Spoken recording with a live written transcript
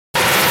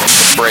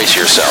brace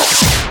yourself.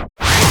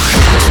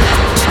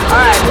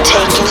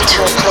 Taken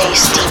to a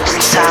place deep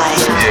inside.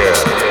 Yeah,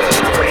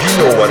 you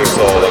know what it's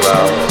all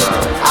about.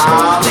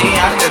 The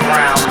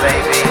underground,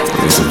 baby.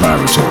 It's a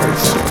vibratory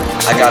thing.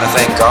 I gotta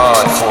thank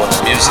God for the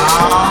music.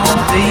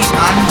 The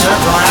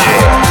underground.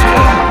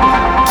 Yeah.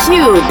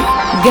 Cube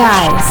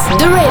Guys,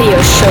 the radio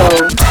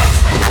show.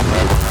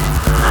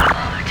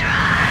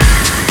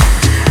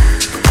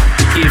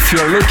 If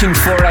you're looking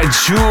for a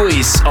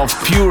juice of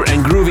pure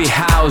and groovy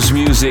house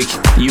music,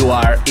 you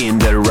are in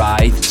the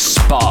right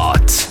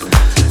spot.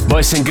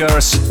 Boys and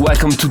girls,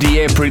 welcome to the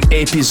April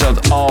episode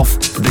of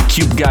the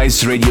Cube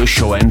Guys radio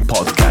show and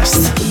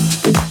podcast.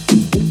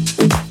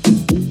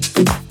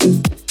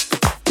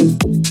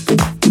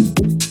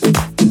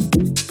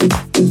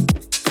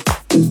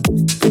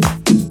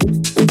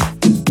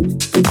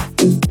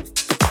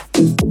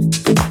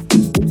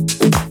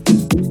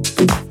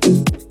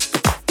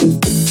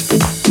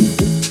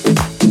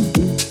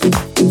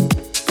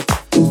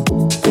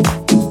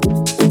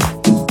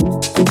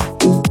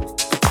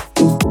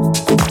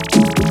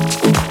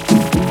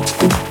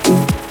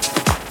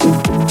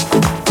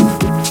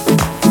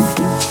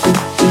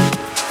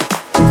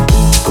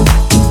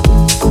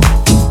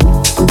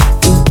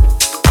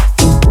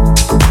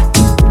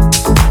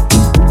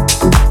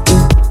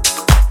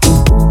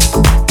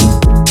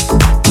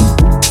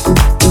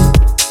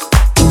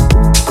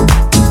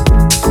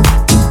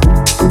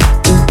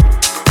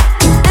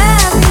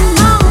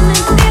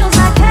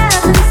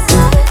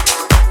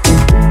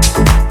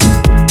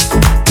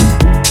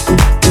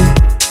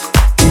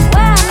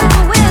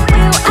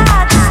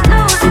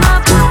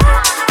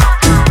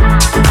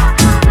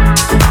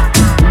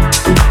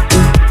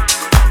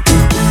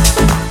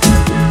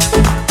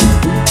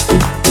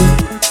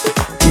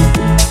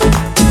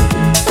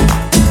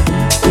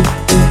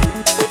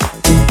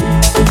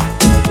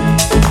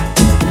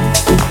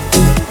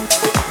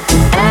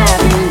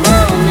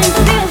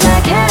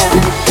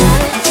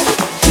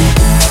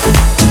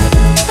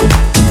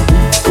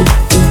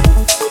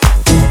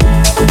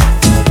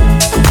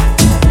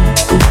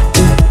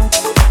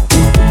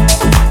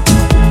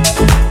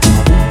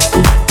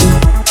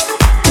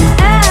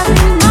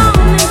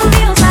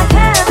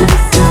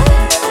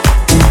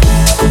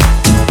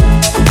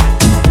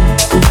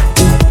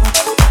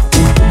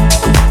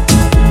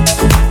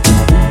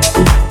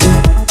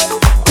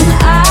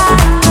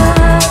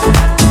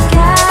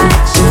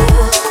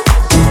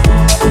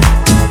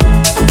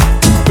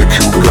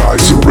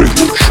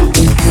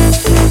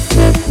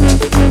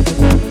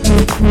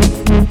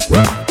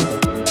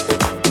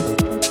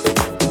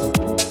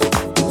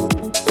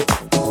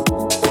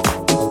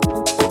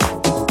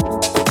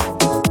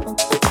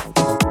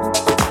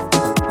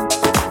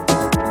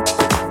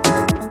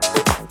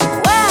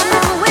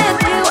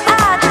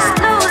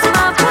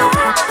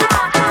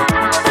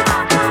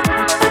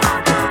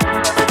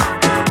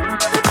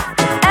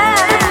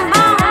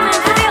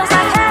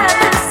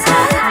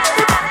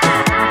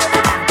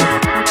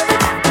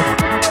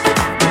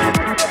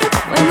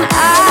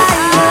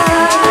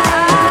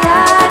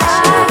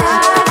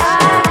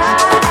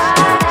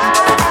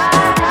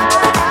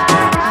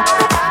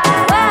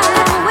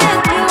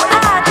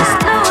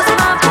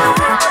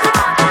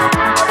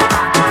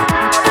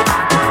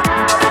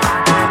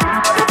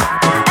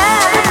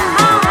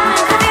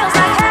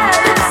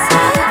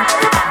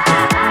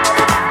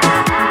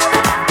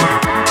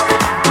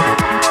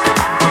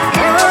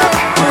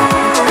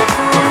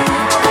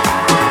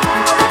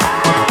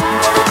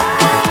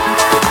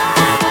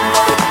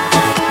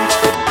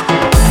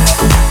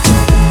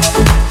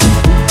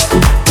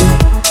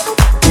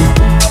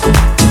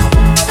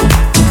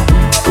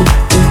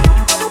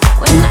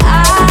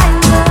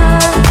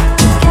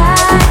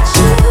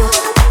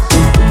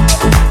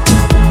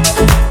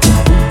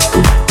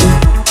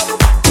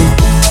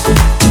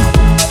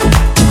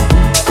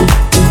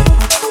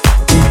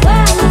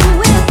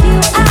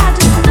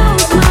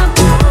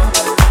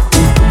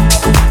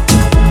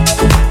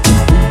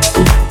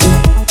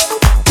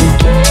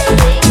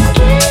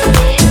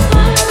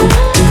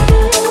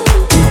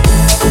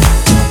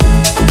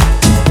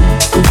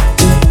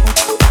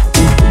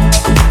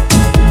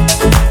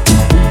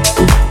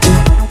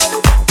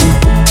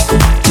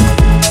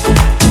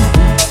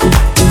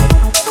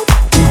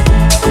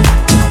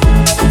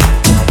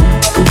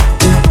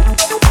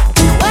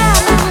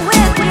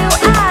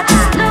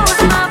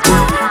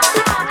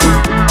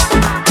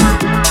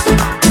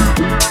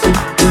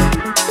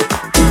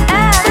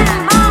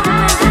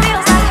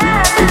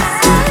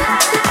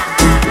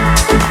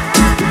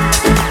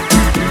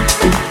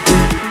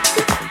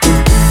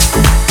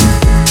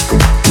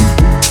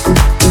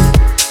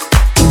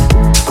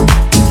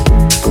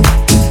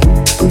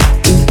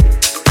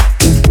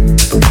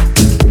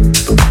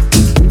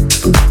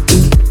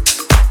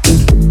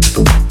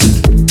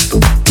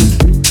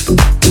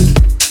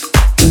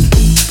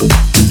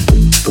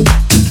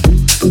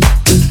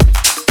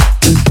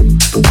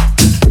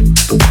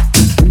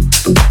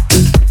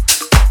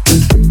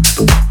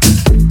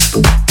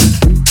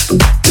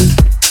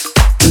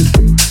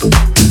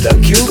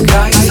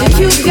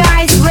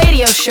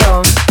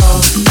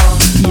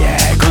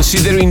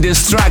 considering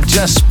this track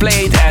just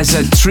played as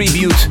a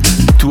tribute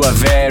to a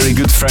very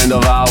good friend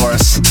of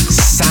ours.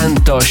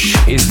 Santhosh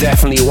is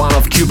definitely one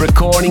of Cube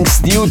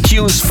Recordings' new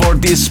tunes for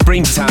this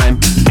springtime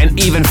and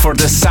even for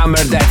the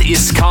summer that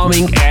is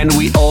coming and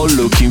we all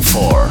looking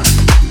for.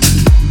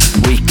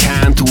 We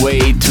can't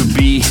wait to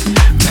be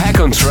back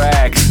on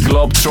track,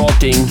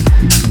 globetrotting,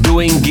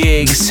 doing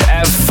gigs,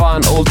 have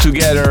fun all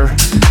together,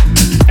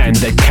 and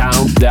the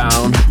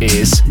countdown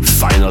is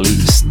finally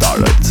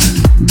started.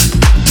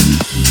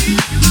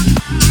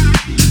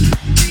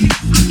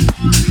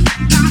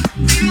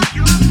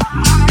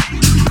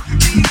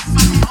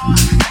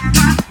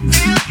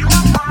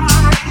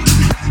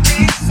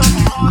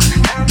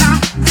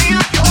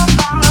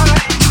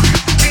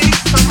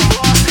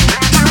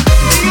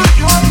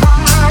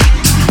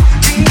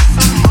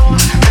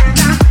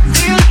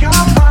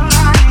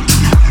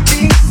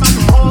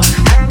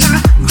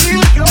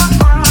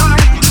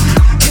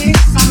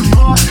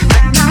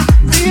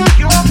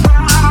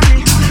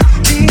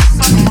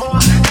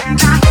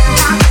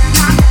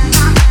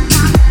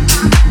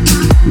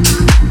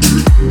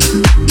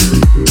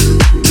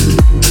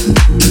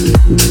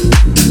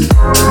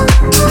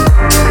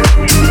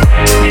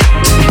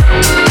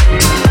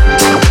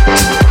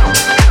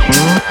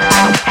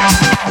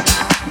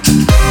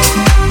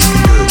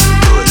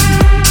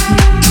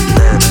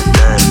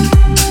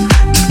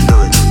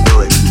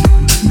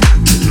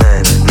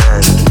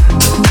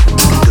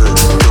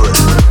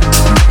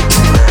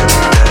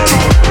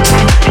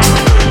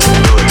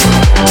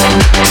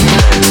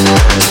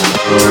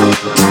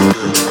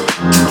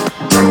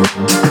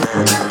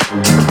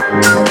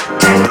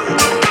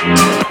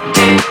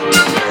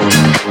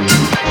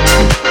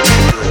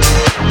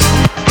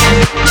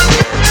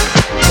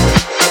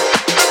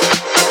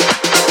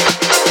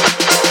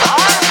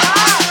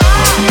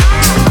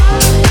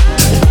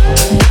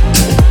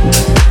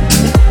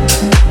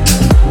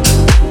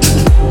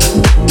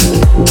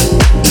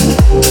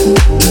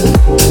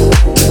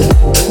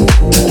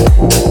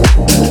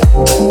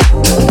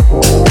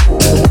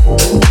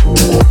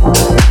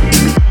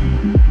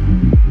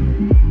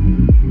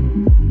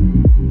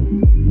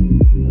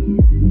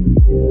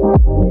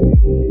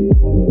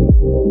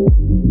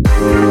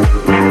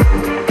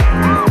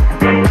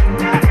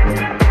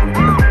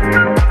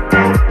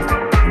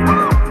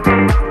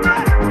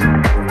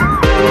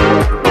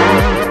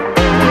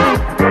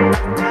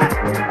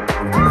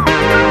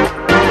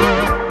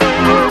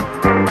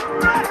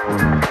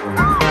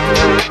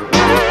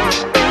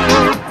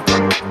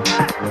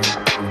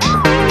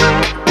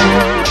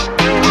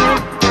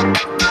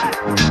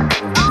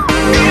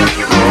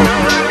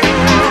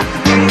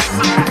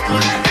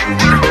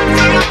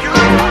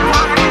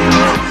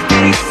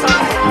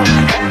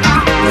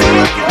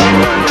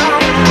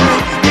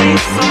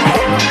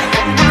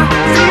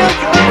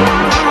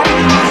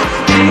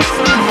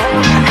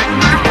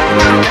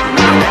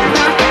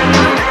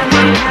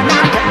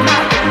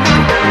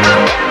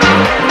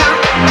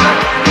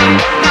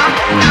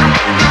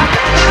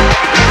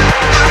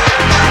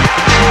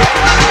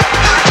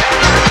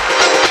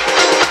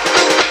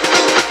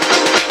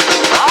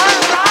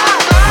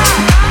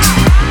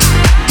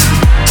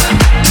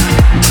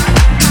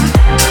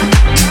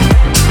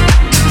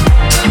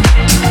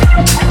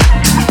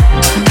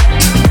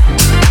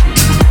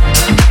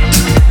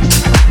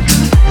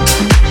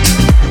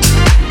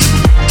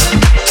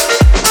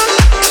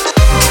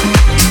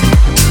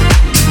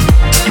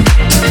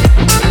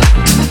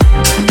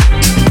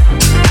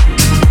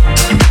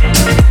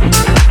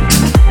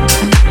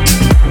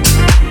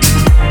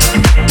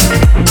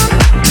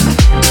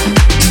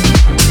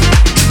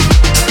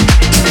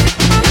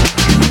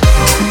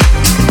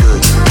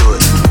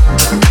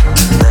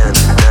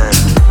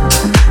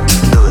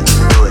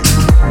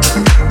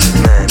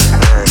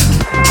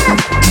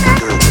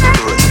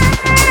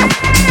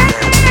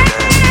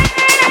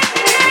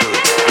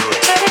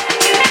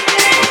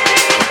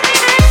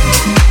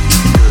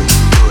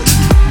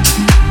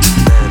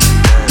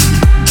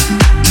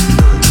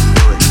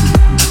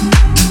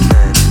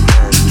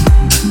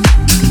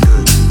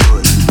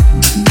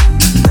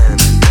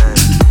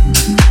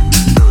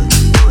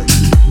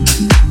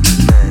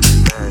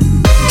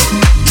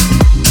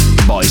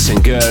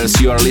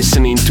 You are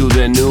listening to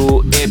the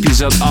new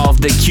episode of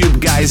the Cube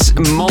Guys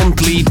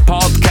monthly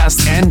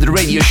podcast and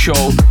radio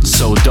show,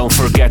 so don't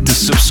forget to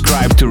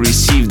subscribe to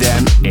receive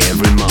them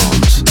every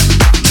month.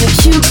 The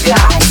Cube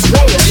Guys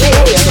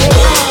radio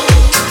show.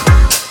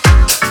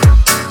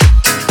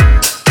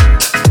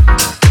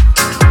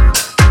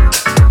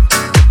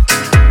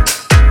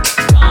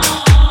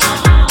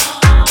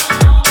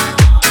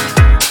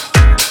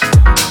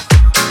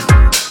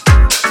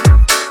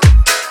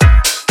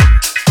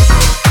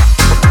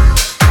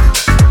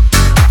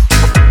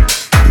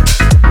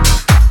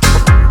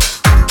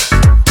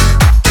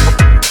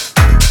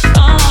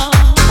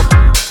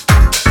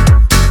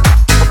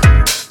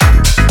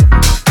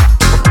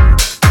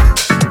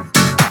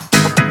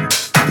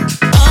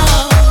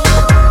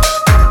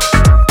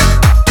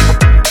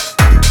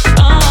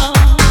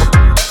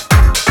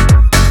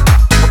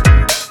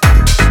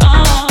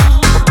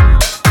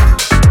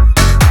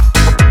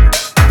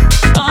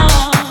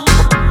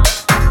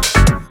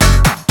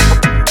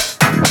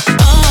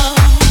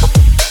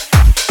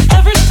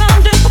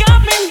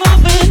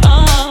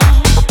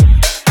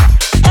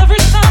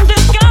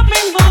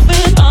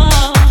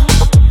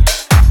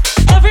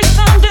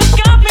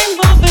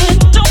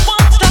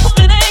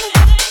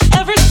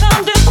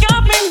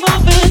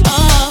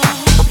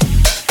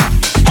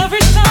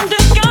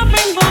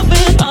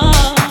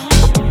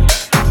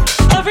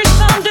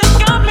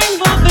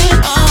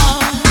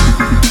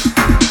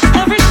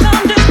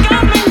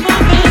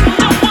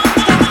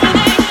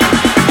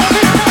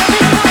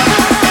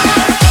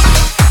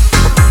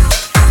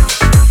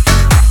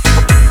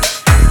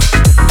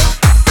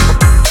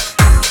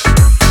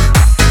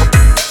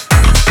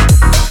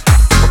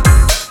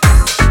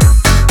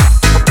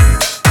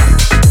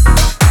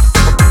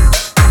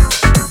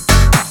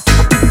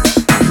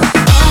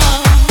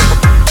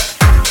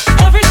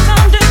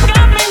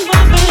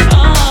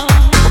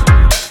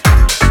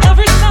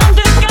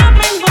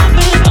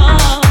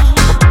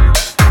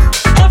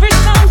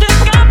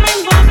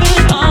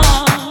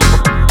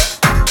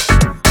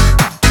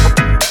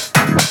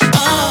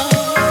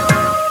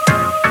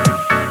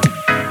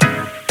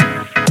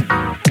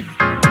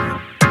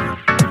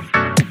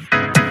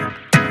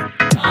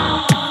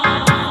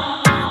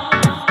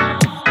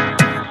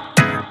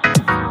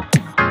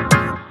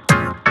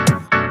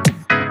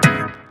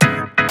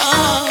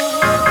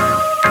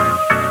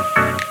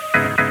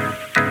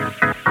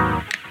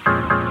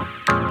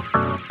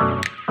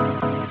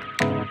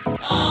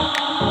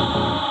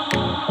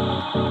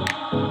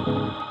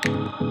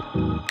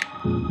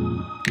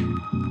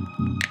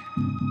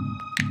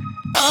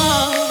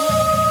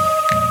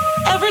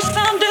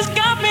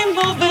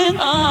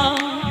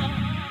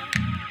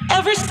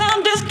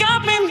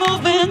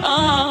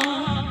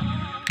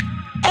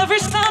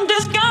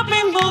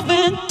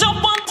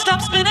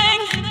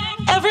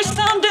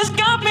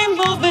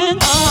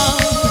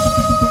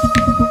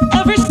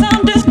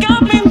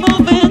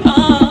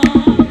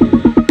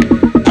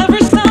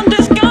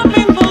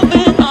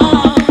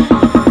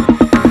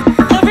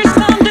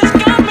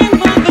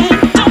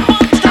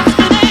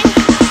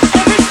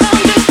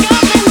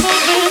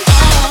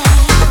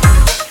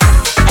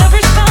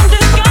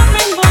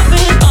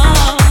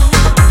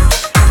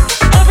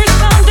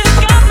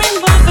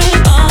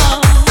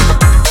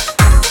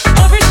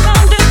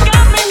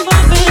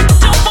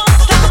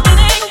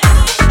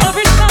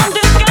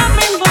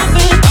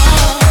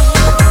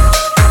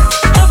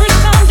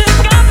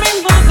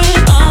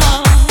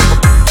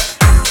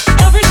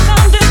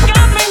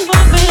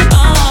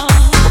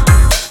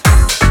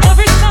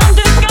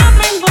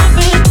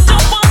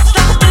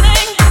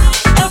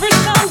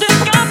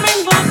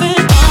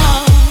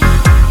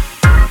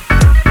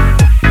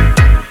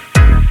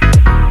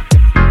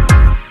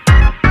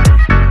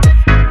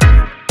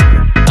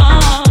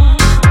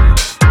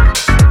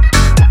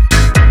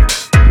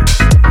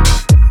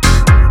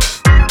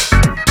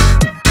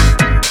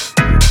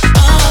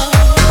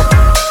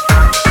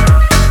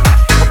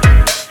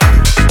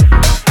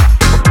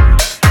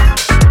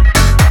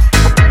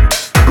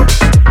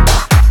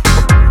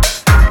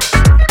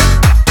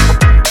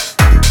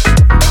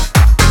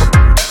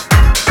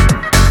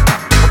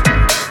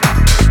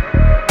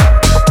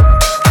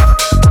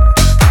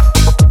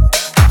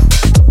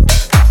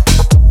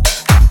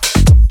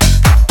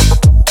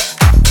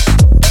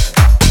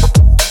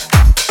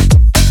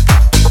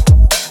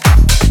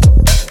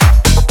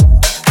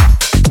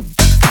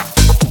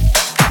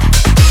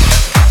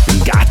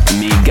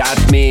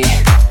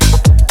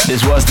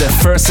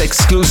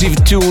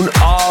 exclusive tune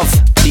of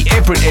the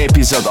April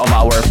episode of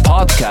our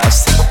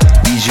podcast.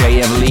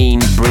 DJ Eibhlin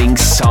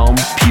brings some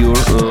pure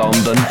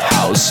London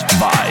house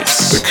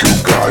vibes. The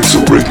Cute Guys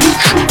Radio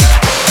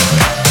Show.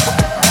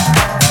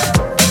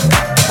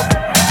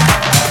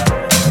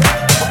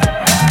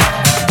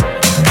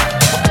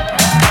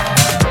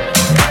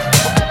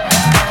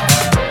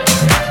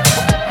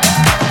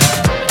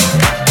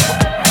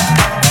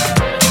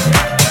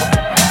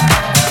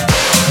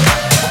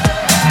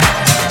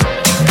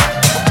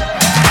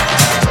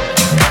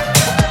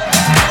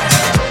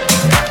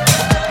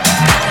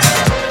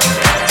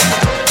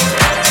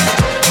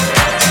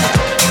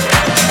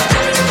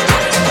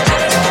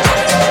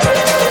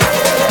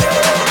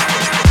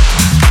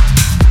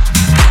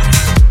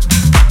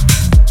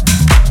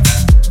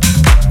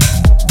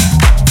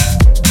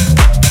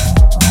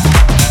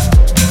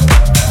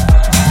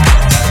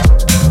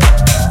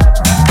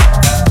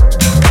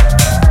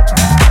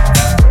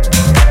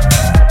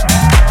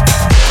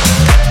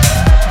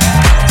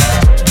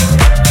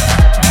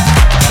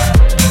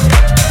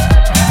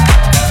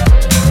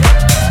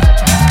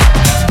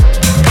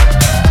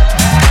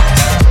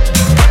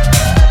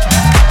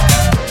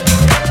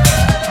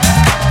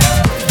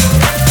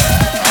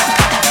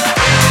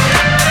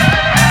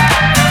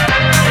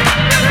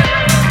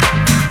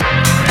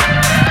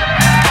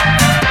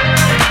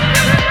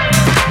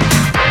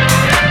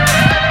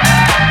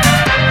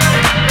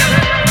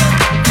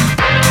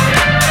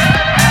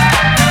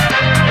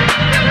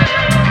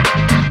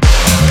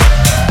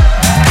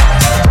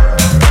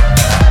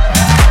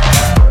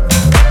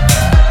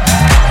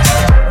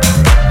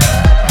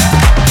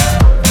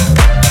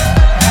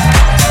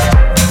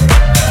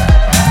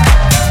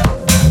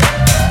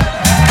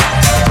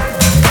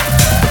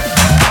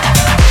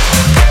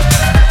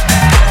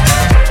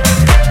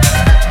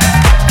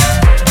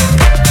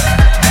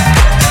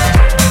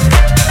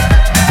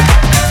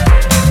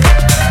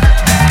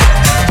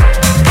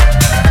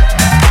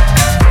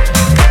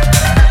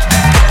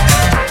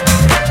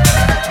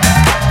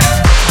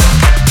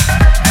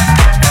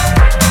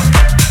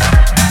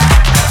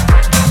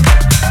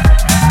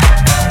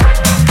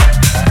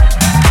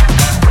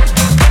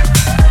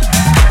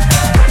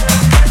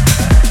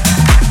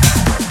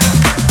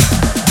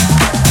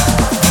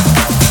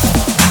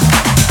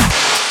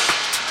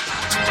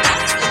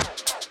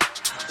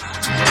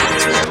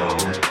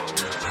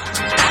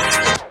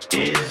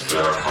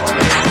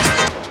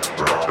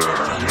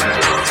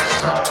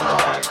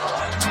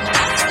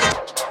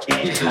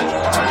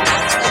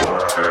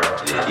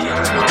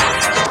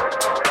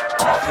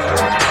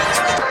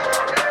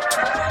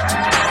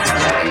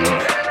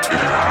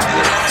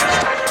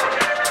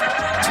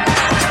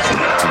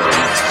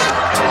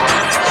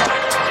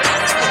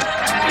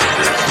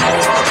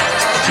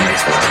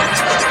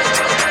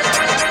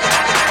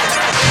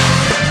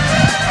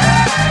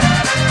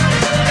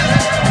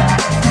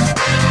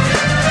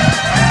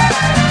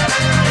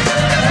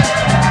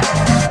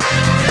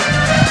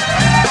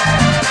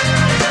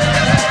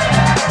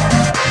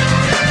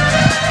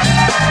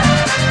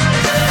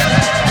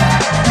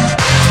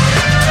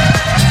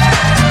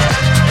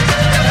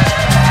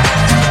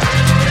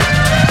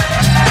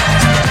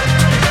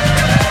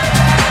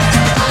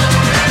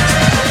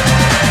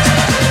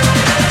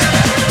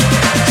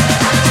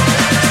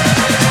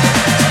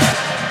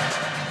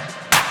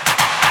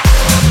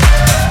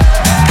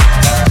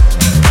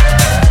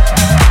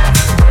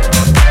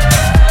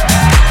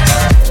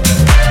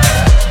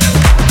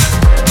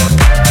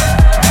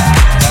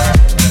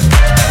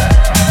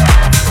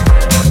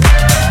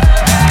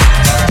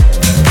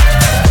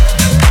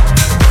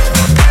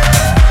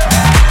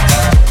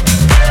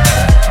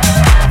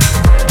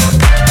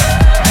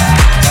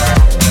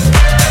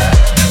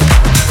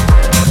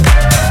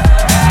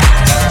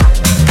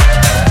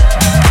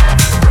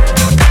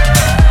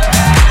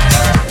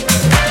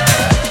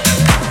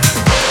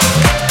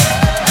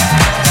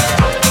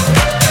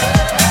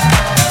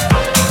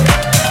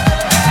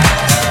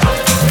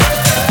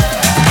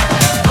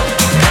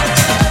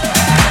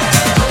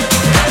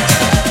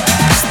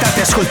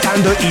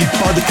 ascoltando il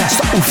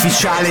podcast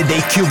ufficiale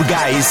dei Cube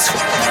Guys.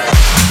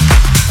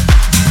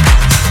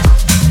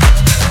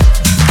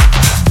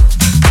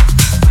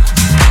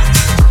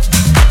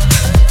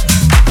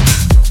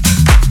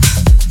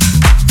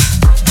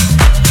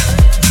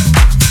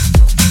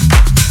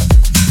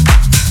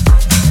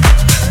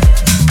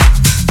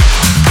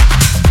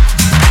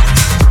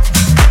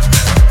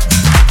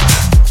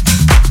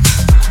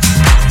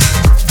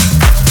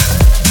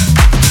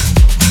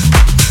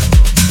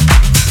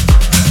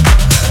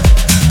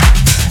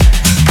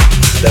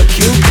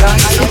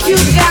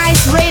 Cube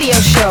Guys Radio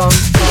Show.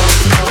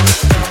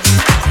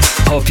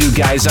 Hope you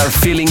guys are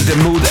feeling the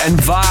mood and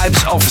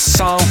vibes of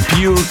some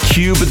pure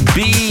cube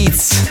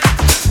beats.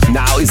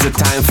 Now is the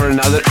time for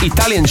another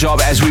Italian job,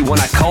 as we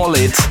wanna call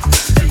it.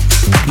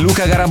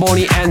 Luca,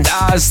 Garaboni and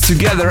us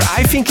together.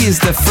 I think it's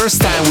the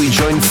first time we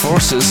join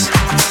forces,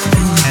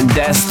 and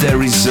that's the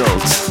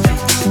result.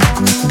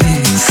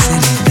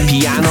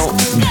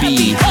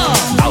 PianoBee,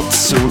 out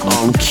soon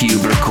on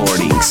Cube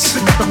Recordings.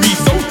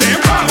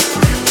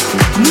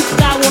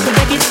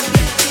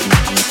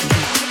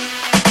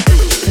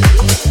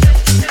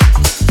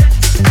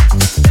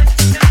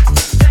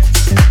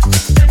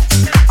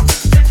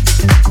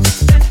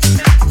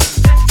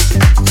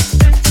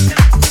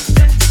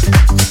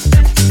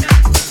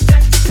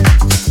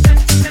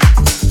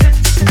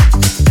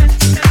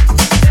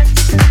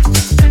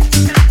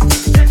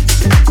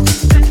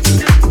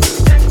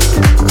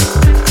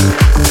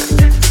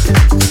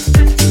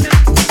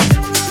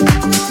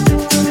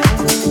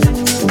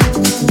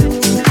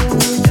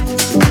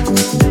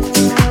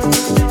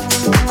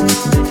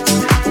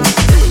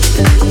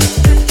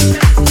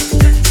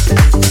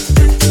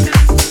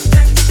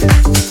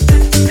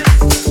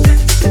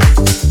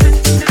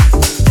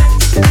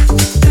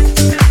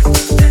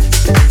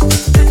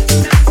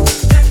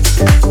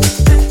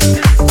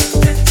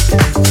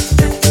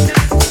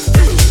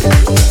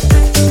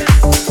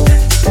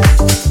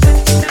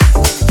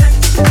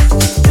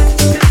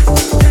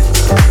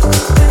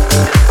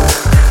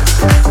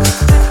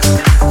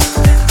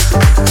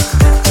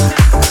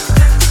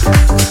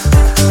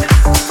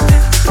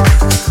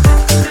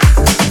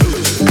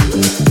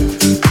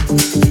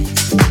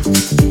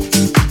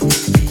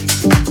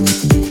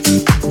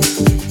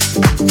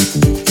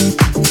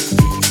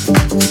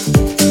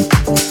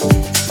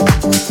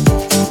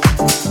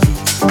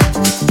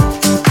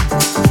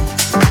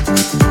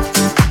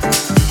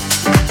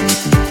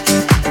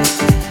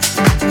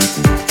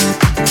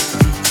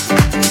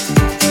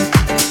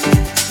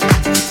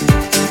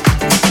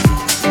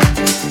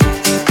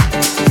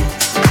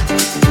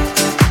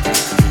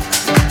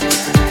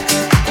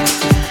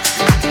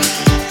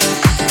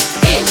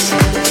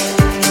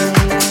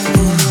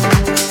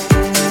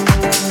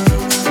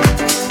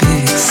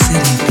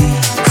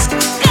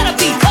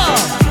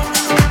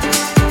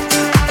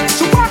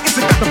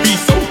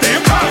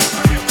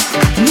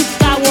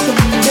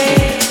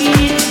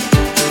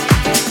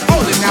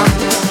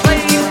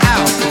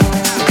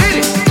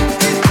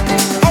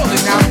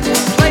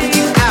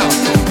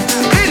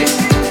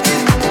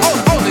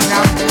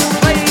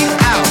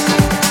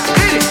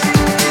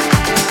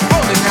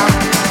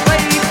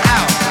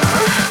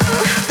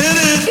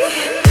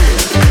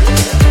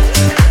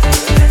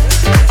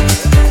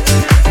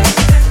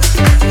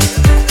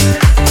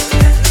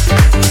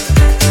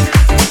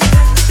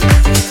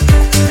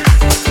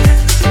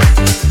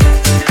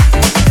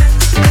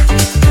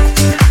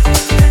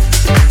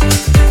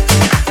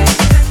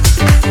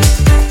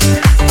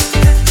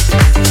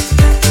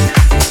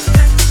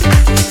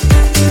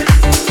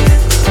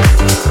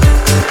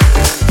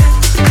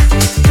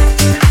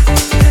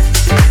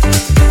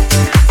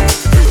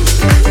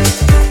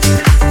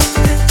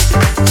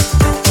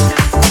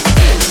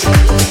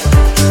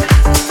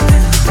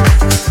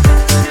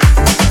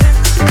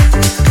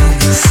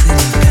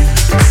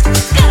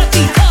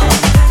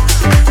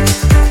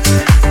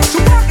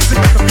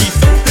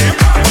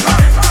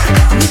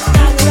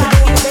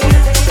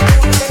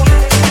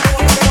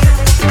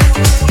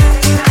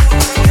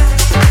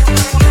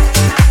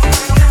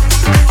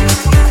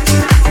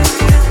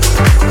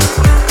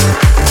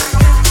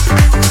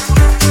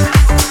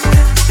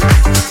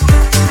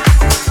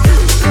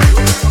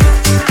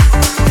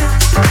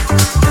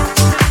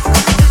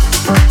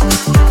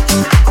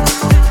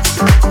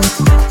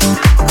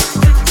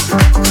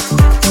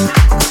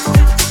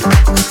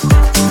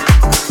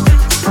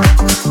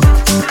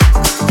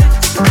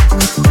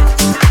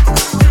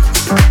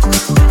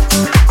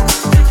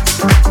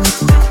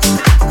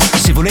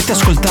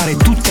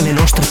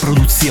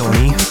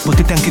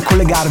 Potete anche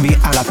collegarvi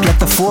alla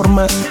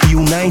piattaforma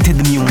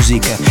United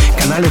Music,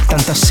 canale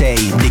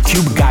 86, The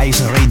Cube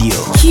Guys Radio.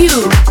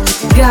 Cube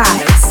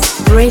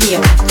Guys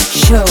Radio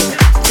Show.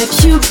 The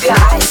Cube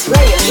Guys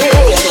Radio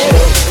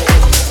Show.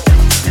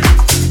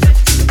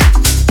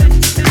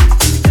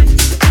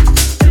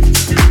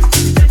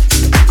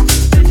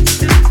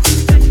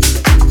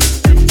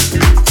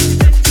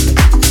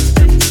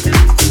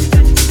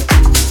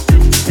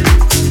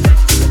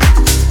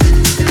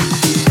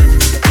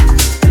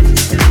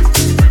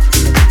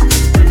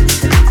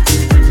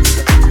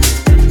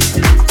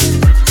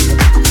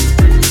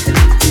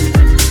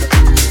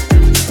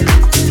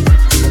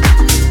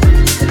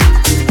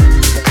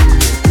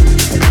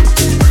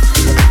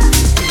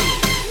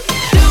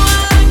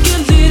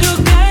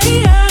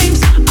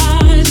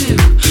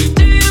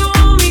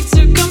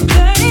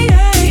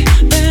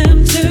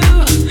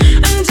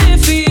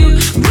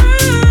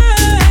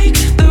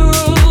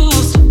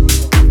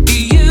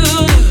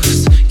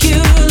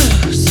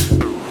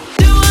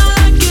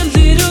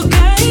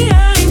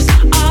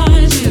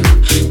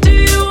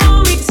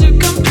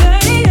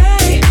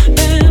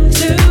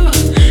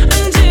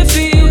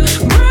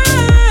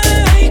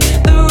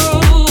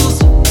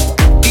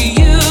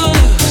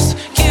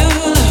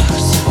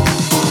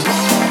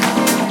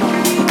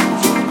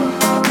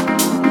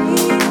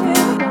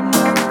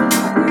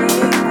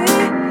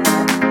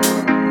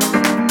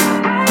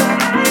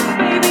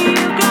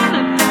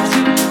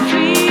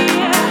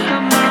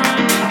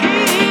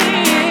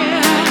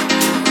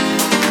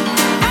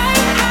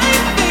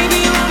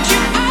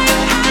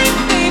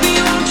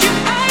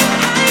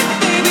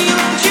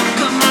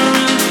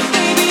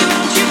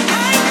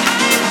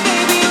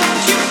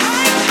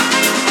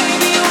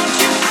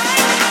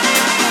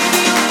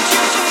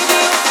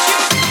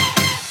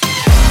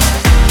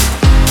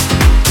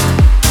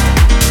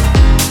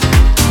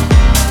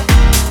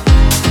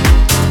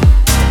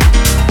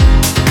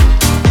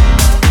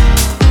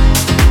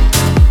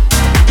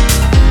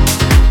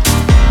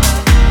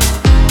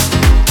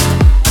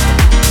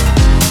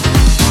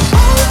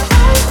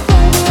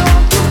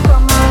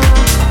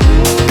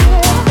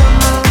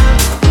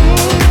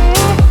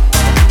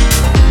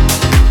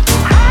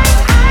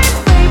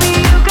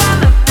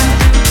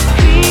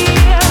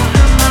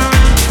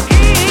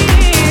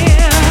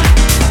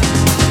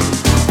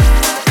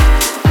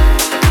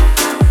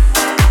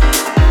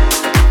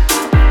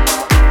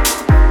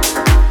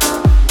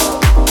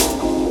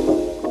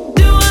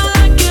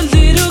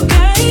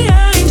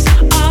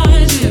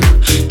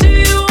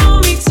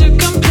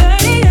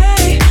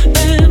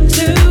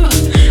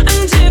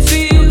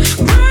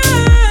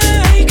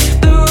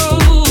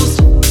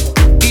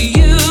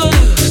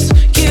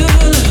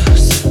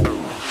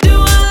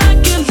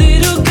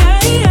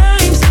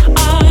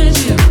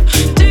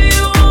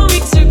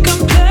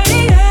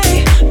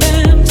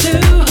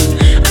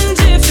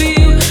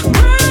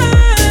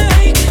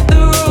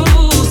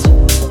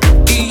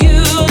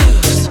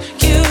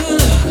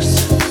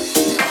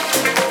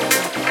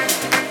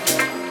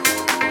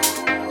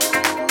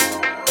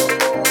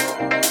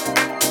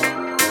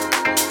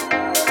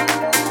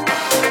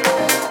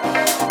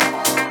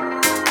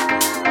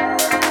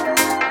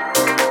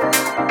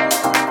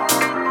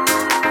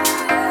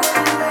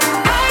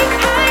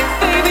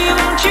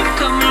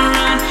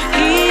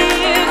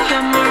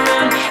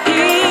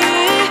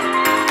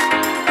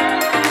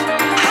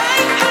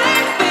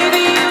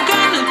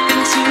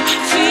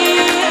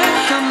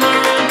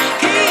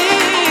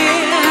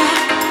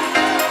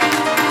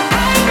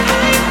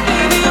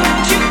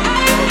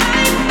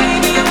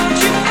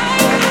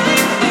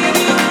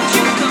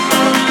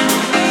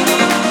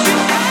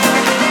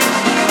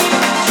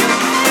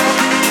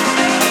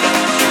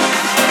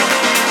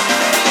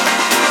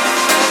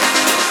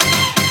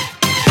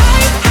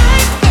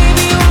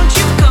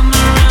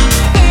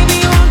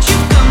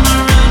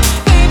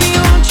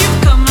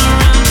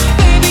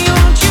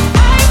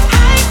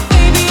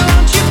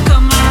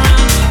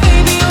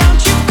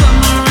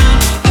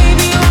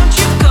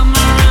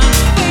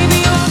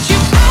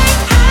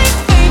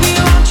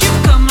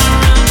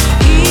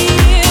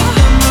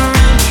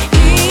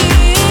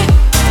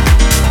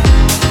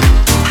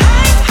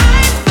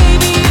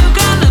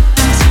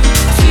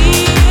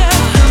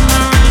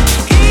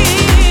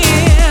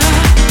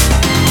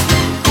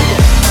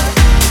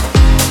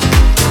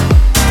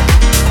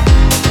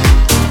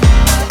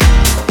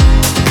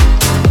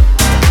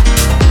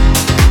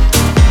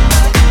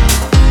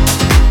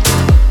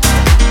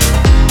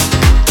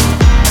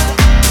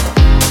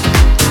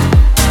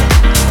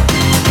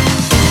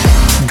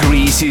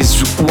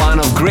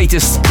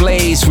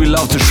 place we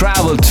love to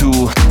travel to,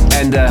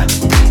 and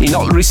in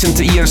all recent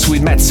years we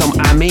met some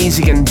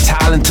amazing and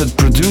talented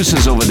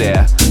producers over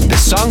there. The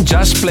song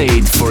just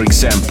played, for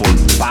example,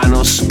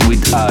 Panos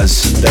with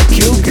Us. The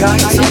Cube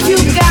Guys. The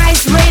Cube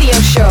Guys radio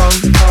show.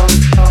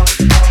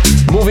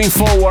 Moving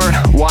forward,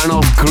 one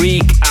of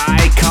Greek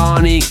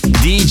iconic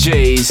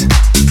DJs,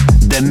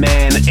 the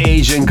man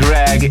Agent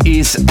Greg,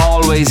 is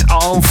always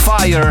on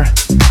fire.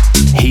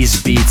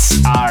 His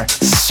beats are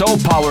so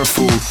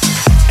powerful,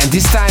 and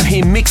this time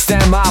he mixed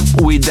them up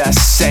with a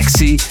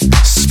sexy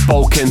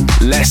spoken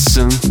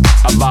lesson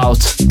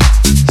about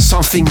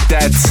something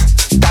that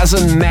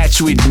doesn't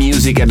match with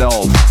music at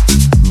all,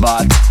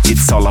 but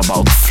it's all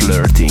about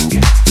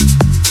flirting.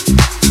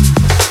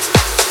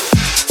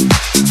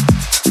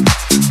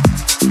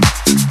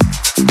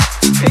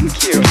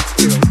 Thank you.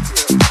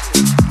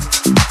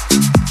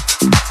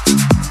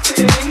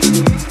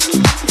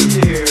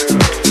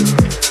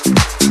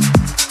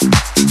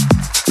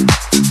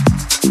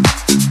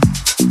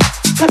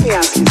 Let me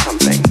ask you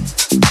something.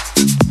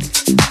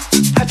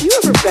 Have you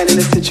ever been in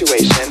a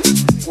situation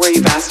where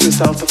you've asked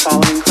yourself the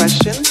following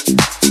question?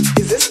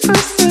 Is this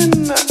person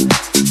flirting with me?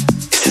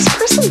 Is this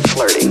person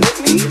flirting with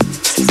me?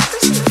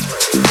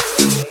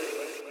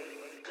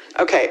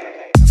 Okay.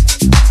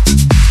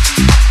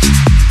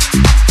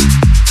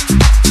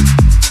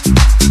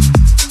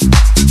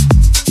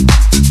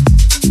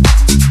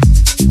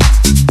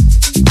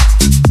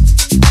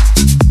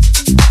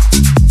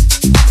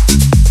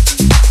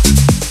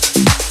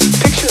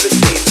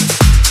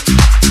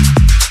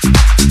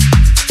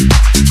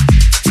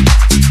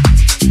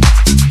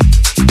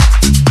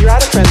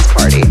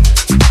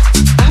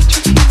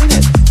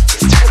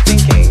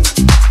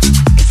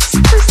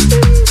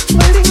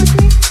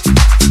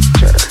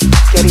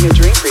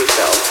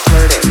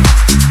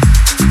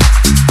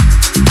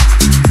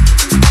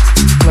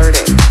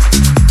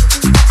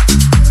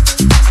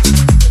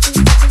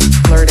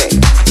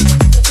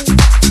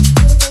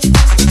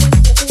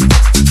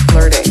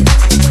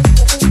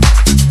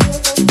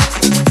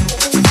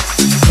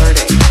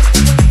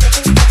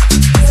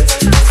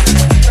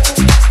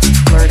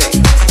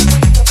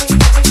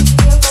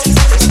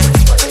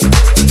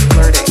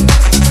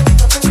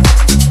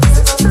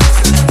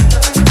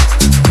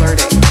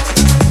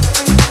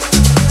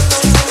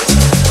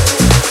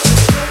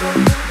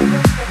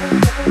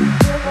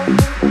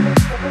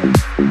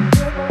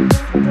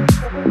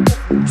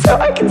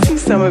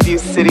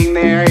 Sitting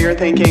there, you're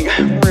thinking,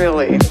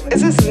 really,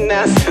 is this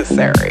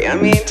necessary? I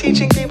mean,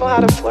 teaching people how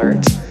to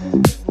flirt?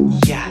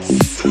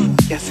 Yes,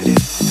 yes it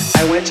is.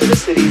 I went to the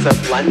cities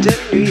of London,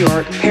 New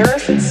York,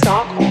 Paris, and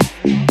Stockholm,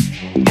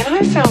 and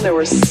I found there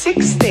were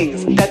 6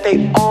 things that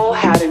they all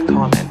had in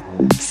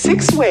common.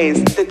 6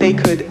 ways that they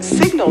could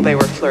signal they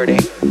were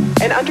flirting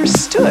and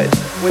understood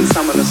when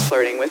someone was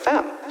flirting with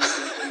them.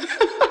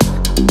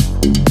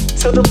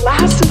 So the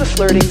last of the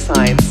flirting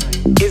signs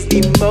is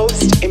the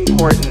most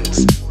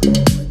important.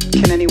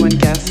 Can anyone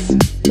guess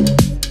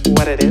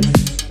what it is?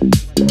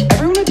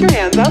 Everyone with your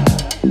hands up.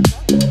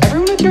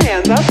 Everyone with your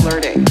hands up,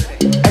 flirting.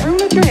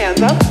 Everyone with your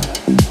hands up.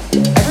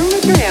 Everyone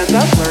with your hands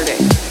up, flirting.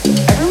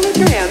 Everyone with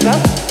your hands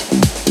up.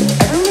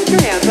 Everyone with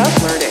your hands up,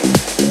 flirting.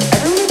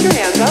 Everyone with your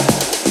hands up.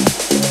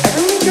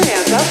 Everyone with your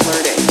hands up,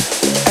 flirting.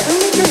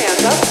 Everyone with your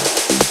hands up.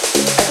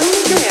 Everyone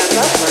with your hands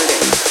up,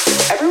 flirting.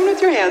 Everyone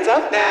with your hands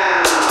up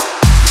now.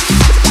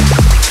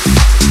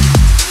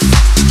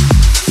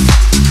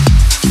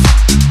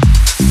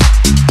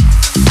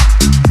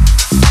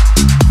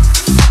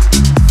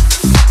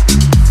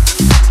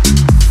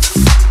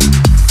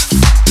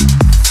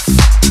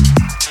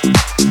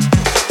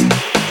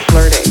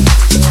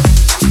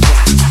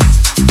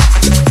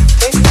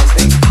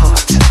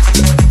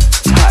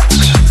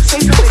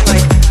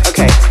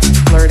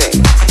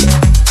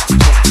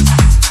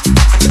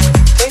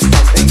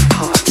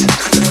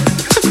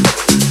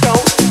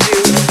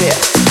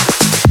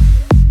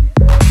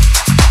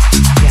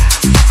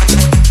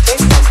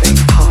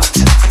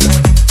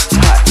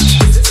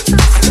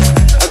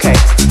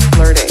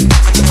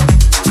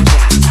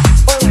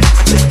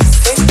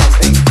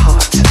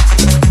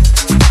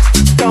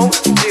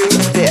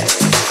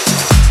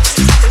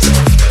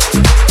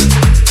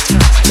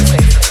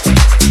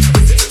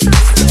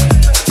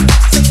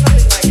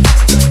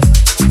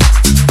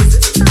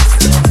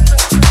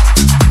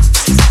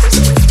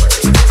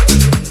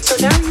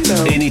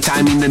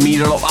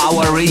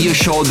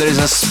 Show there is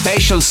a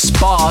special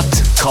spot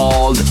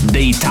called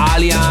the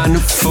Italian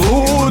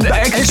Food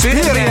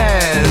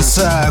Experience.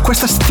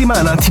 Questa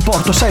settimana ti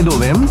porto, sai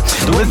dove?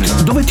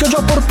 Dove ti ho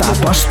già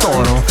portato? A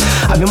Storo.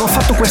 Abbiamo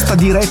fatto questa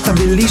diretta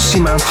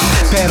bellissima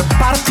per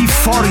Party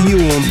for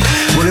You.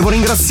 Volevo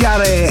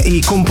ringraziare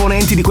i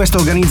componenti di questa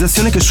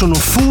organizzazione che sono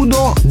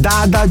Fudo,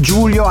 Dada,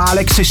 Giulio,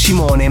 Alex e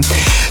Simone.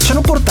 Ci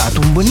hanno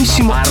portato un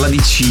buonissimo... Parla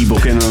di cibo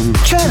che non...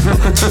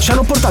 Certo, ci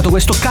hanno portato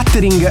questo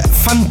catering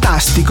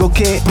fantastico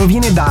che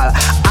proviene da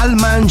al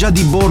Mangia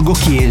di Borgo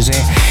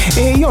Chiese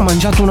e io ho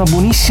mangiato una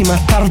buonissima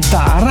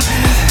tartare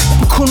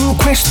con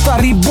questa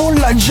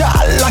ribolla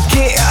gialla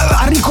che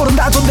ha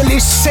ricordato delle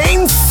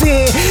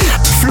essenze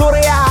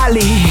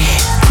floreali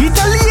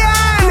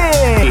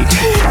italiane.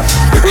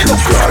 You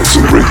guys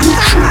are radio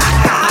show.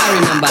 I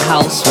remember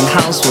house when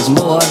house was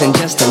more than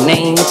just a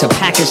name to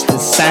package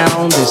this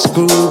sound, this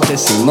groove,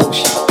 this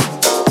emotion.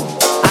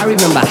 I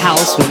remember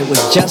house when it was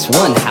just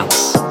one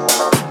house.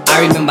 I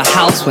remember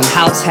house when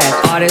house had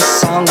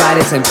artists,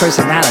 songwriters, and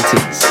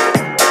personalities.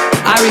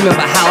 I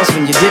remember house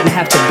when you didn't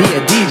have to be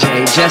a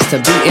DJ just to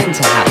be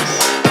into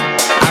house.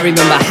 I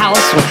remember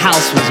house when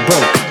house was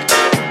broke.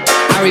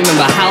 I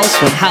remember house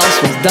when house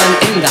was done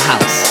in the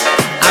house.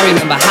 I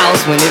remember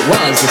house when it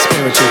was the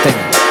spiritual thing.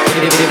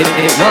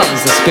 It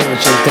was the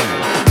spiritual thing.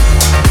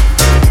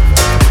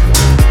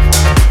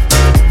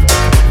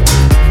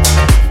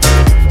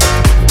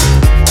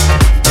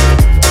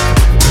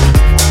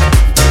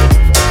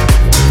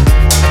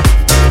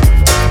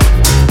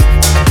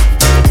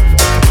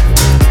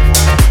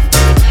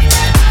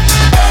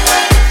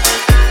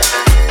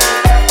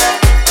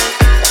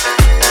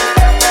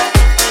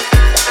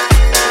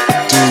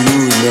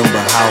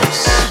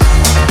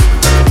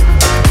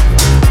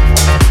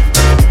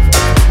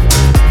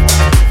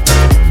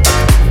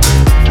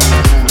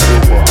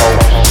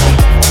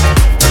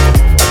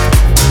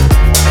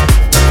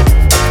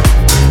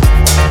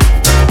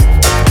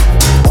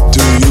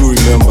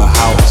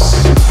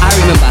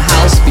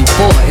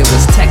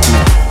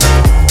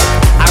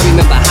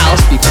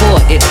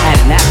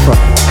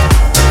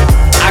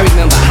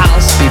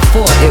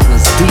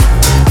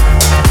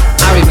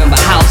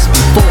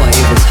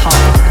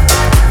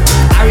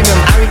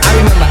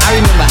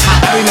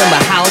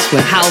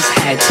 When house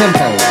had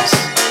tempos.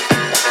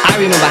 I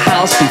remember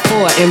house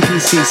before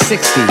MPC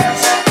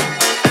 60s.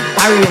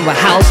 I remember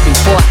house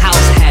before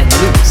house had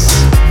loops.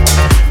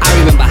 I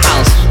remember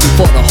house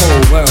before the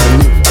whole world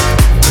knew.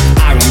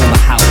 I remember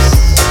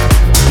house.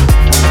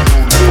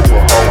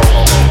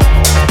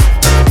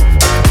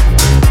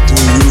 Do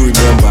you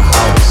remember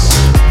house?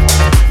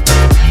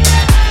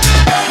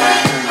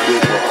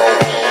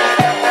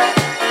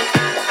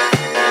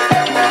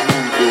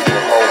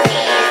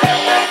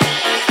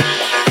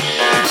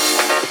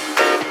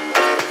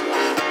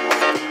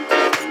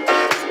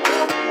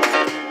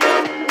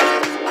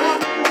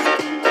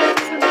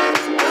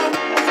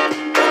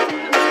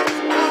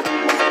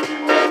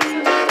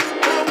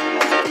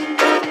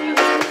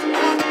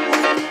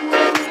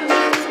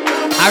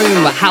 I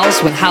remember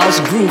house when house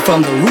grew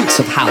from the roots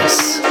of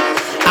house.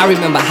 I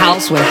remember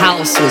house when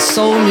house was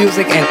soul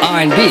music and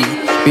R&B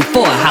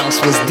before house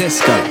was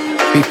disco.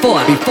 Before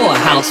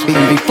house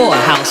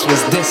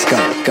was disco.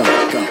 Go, go,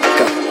 go,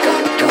 go,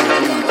 go,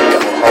 go.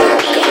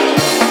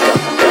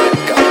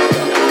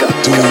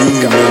 Do you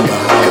remember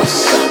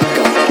house?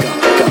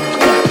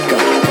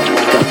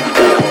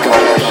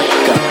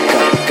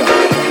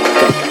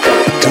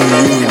 Do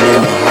you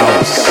remember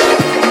house?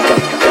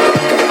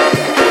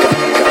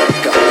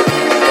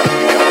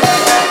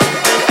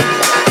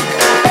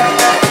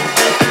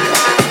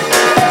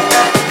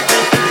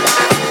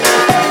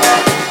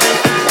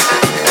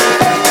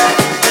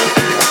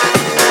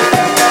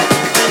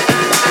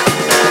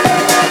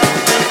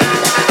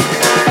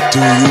 Do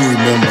you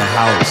remember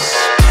house?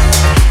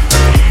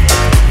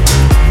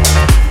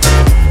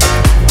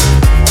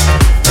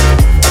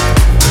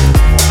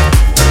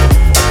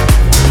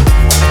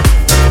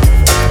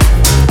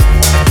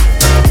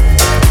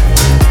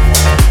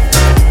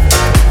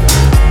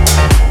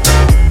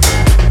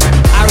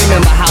 I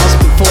remember house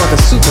before the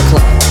super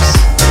clubs.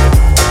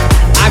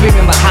 I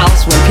remember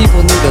house when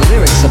people knew the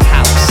lyrics of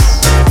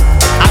house.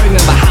 I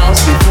remember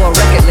house before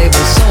record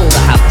labels sold the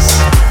house.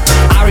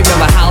 I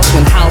remember house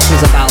when house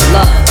was about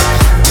love.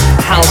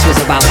 House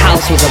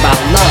was about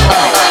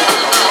love.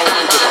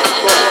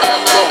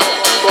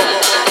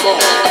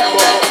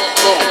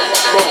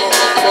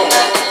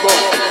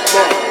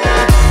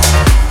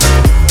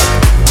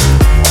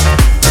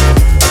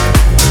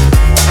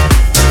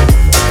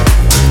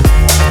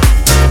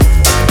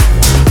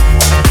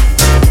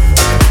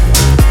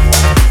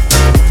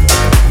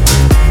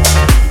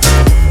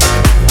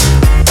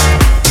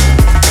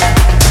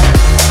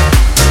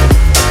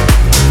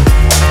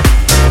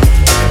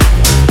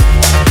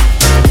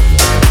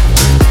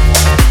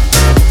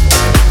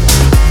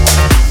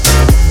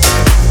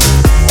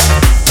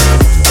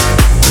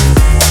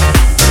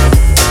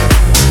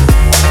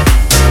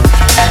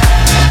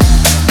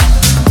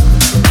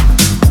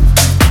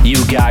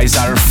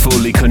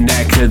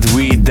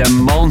 With the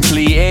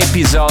monthly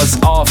episodes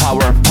of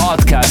our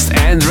podcast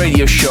and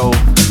radio show.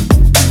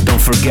 Don't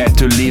forget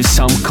to leave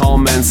some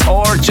comments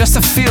or just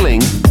a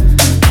feeling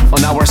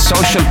on our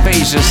social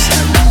pages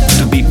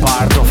to be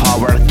part of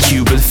our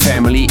Cubed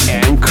family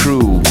and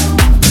crew.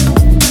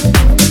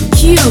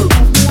 Cube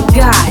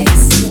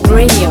Guys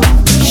Radio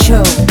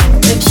Show.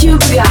 The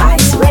Cube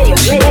Guys Radio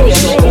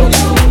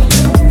Show.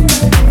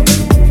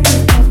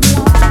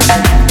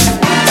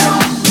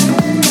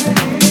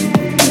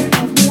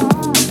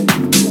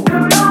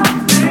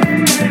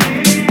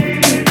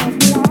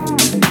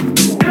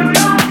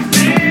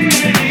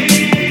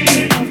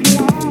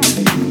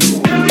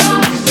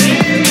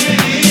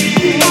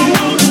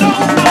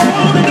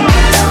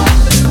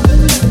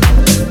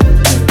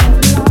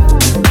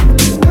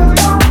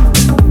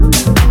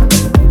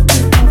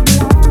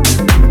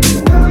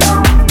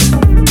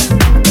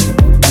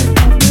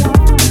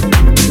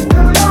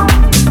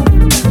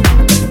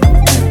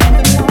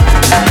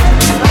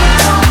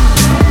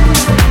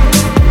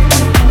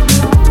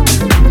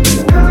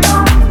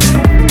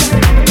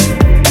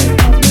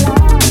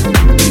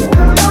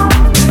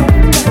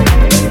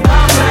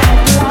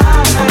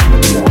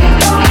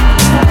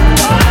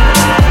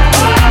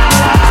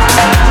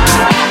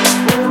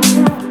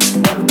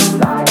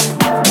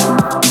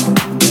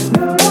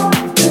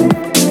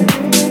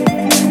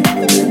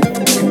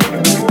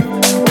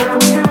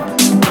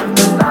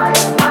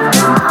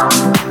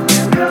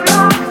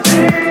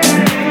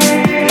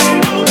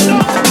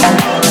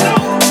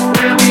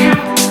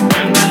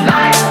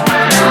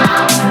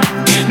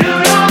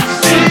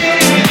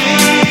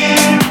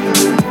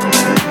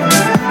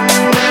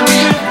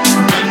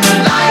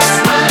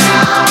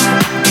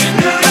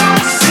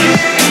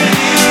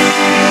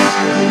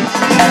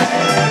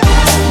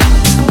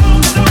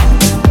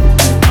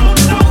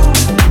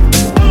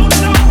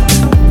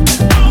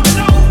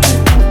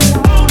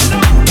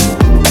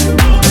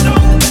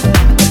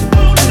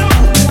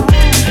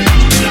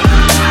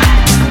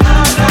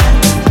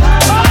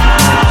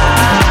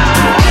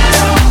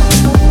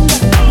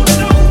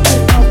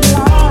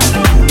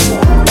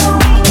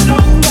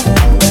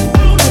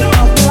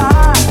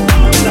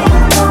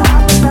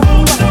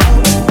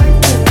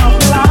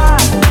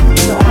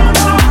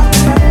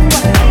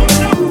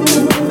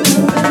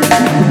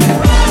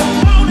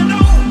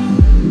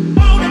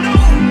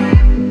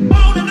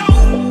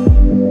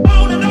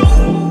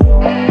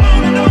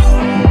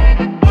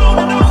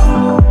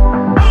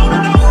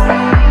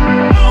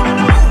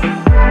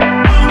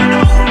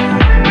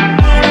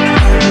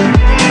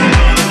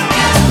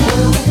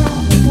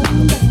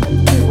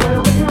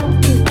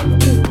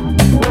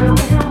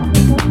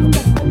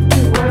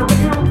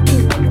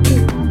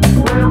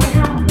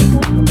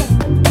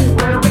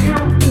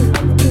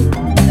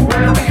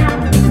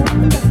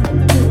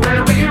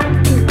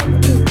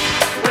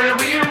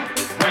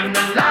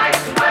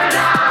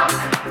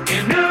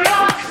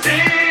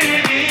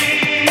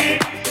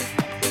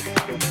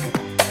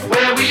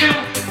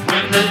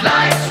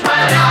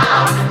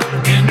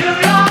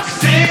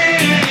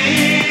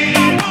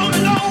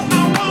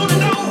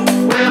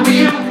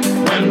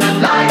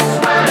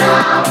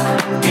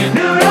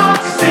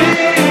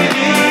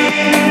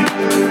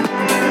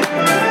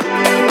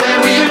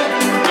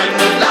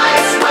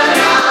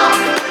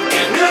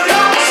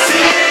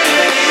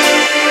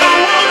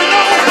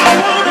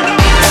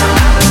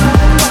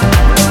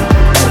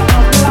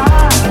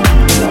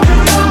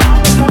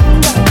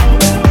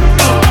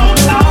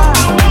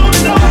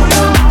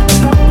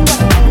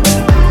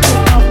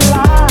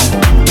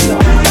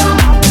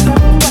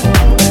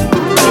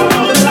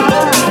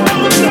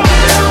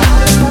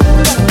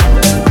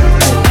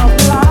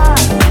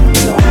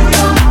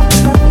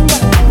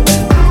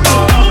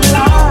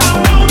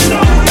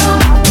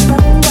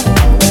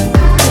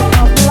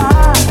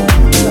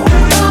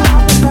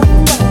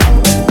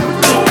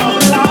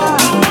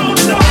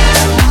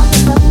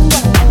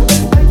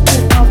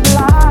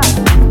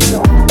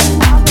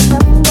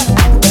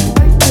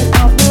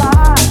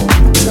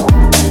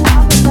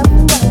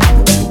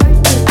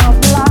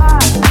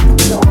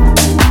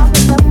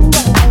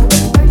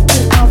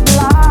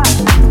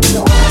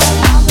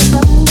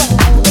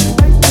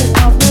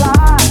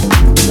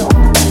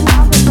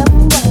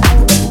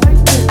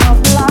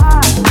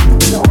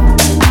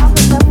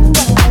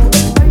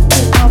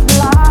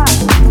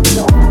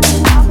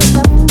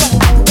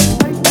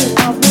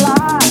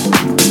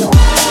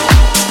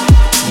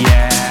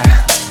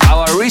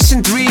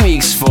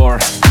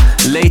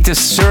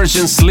 latest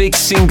Surgeon Slick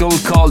single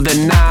called The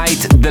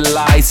Night the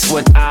Lights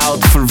Went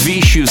Out for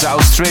Vicious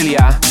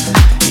Australia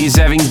is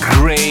having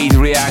great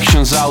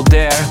reactions out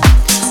there.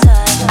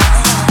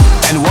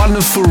 And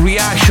wonderful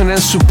reaction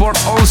and support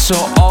also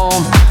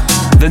on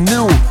the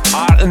new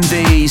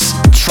R&D's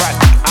track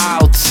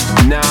out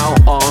now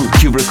on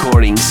Cube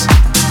Recordings.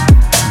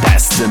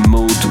 That's the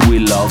mood we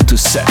love to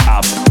set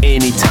up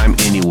anytime,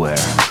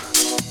 anywhere.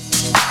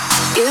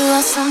 You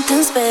are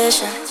something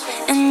special,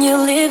 and you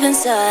live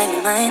inside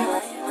my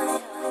mind.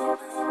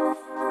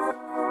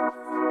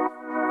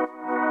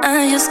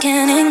 I just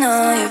can't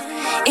ignore you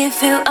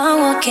if you are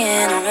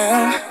walking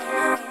around.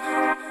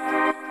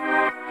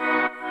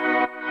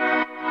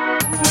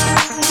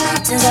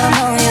 Since I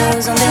know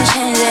you, something's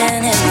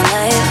changing in my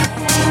life.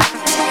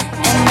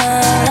 In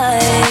my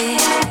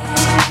life,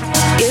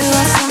 you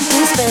are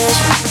something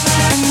special,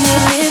 and you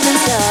live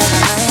inside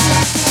my mind.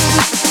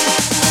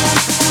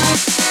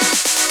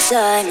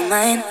 Inside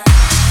my mind.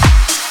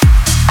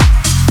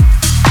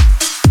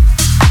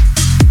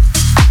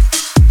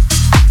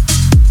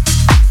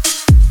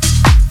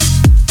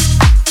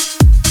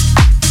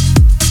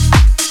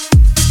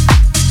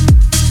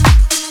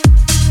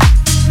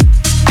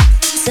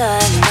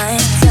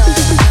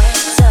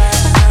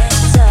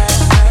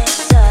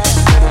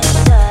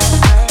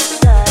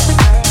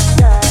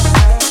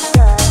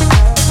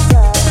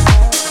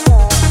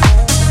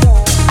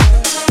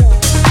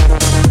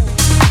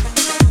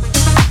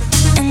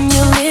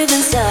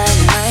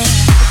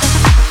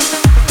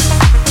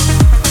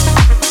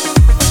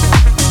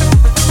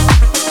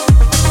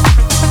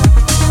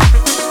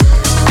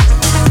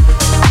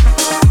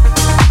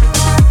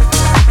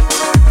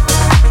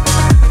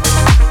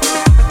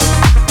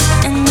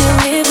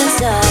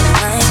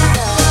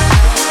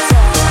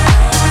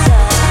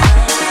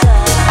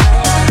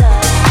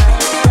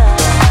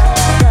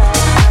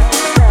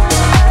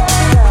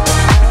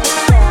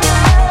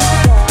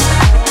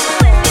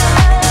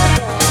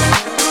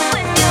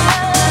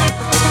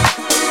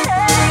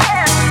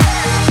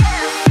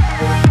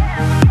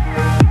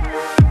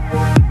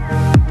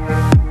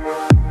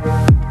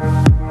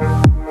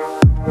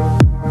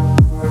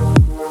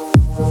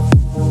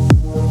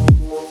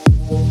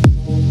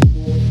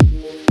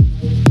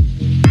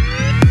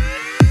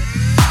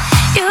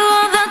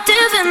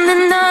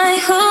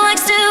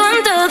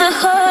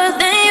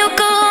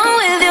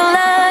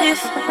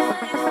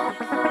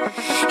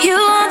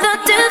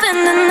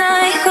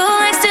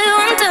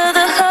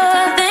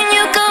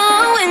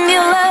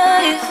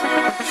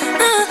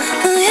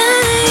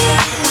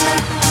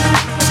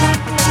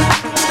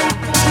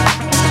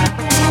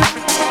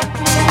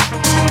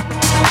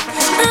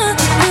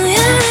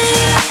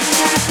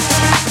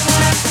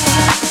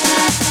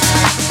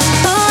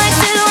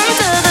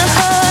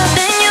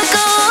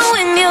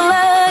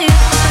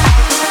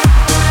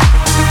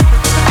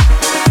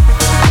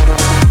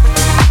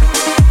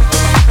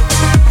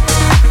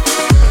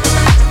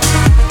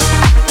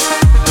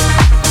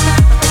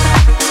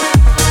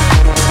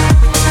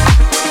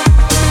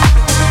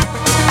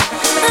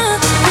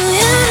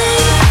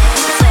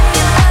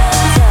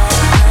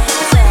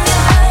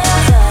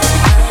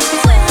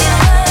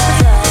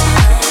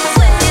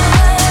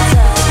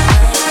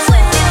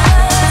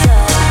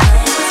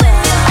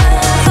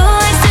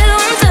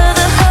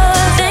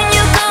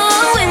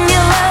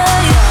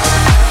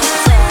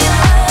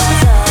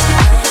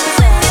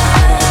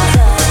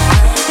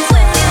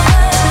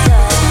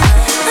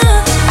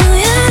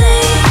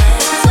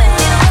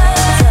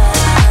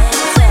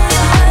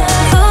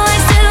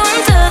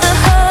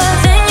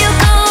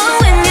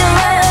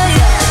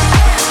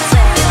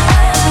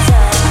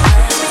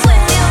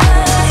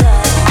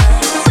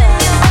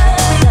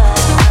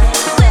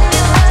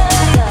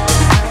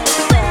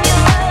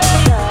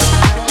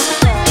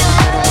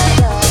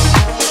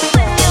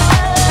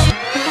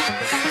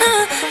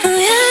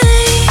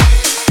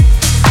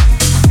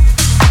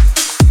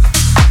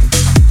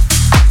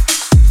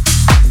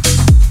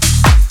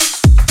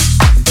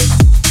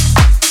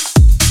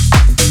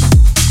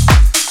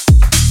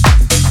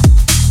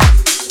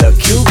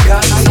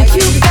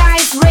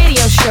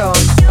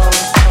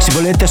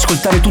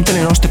 Ascoltare tutte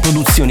le nostre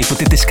produzioni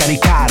potete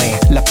scaricare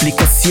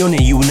l'applicazione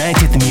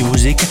United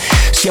Music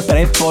sia per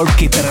Apple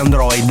che per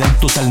Android,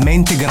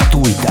 totalmente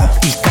gratuita.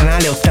 Il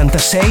canale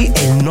 86 è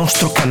il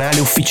nostro canale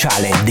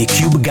ufficiale, The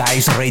Cube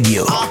Guys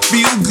Radio. I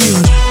feel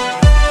good.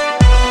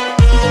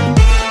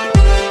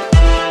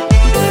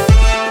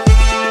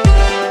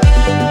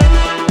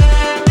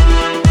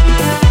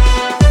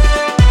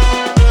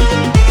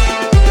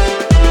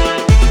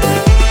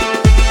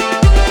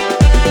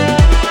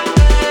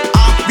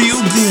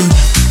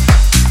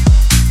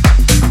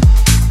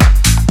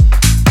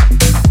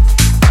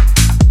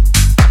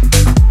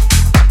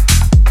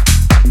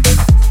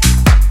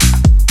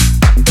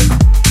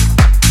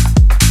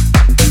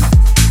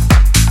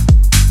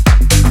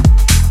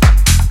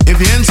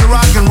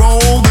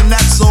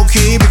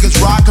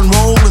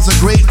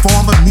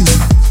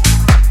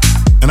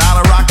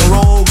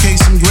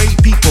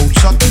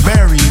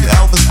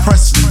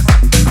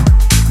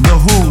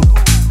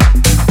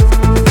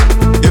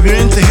 If you're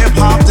into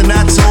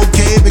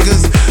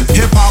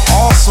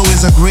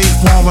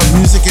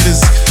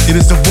It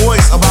is the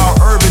voice of our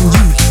urban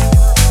youth.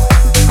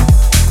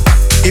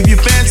 If you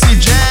fancy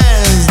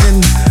jazz,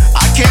 then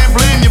I can't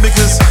blame you,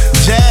 because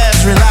jazz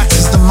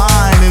relaxes the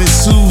mind and it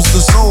soothes the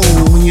soul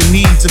when you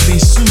need to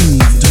be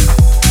soothed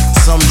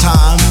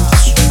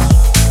sometimes.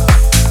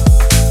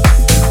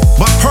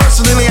 But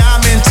personally,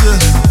 I'm into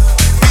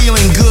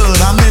feeling good.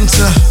 I'm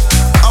into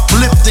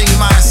uplifting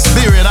my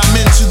spirit. I'm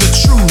into the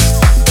truth.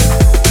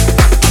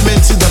 I'm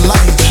into the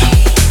light.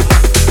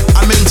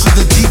 I'm into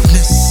the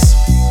deepness.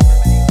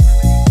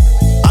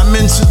 I'm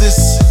into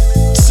this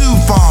too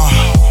far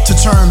to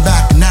turn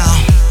back now.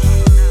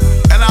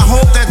 And I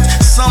hope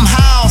that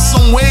somehow,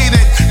 some way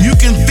that you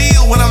can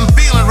feel what I'm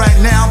feeling right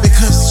now,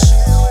 because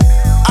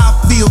I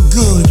feel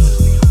good.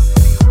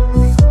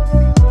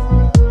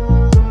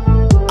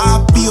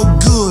 I feel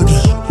good.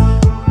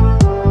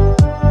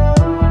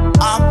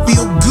 I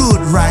feel good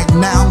right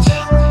now.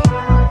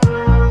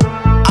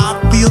 I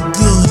feel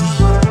good.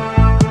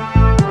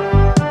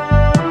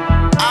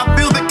 I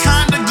feel the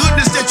kind of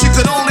goodness that you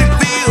could only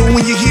feel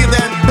when you hear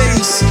that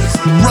bass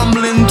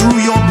rumbling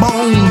through your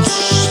bones.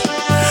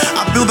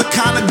 I feel the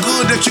kind of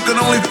good that you can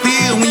only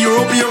feel when you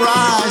open your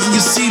eyes and you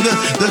see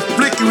the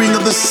flickering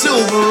of the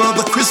silver of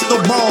the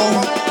crystal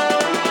ball.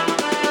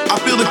 I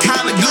feel the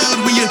kind of good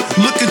when you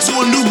look into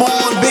a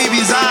newborn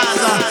baby's eyes.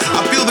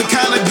 I feel the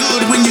kind of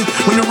good when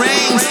the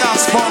rain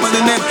stops falling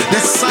and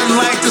that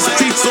sunlight just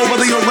creeps over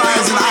the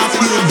horizon. I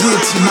feel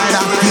good tonight.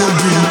 I feel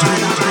good.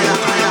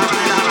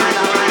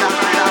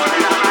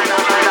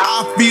 I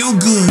feel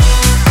good.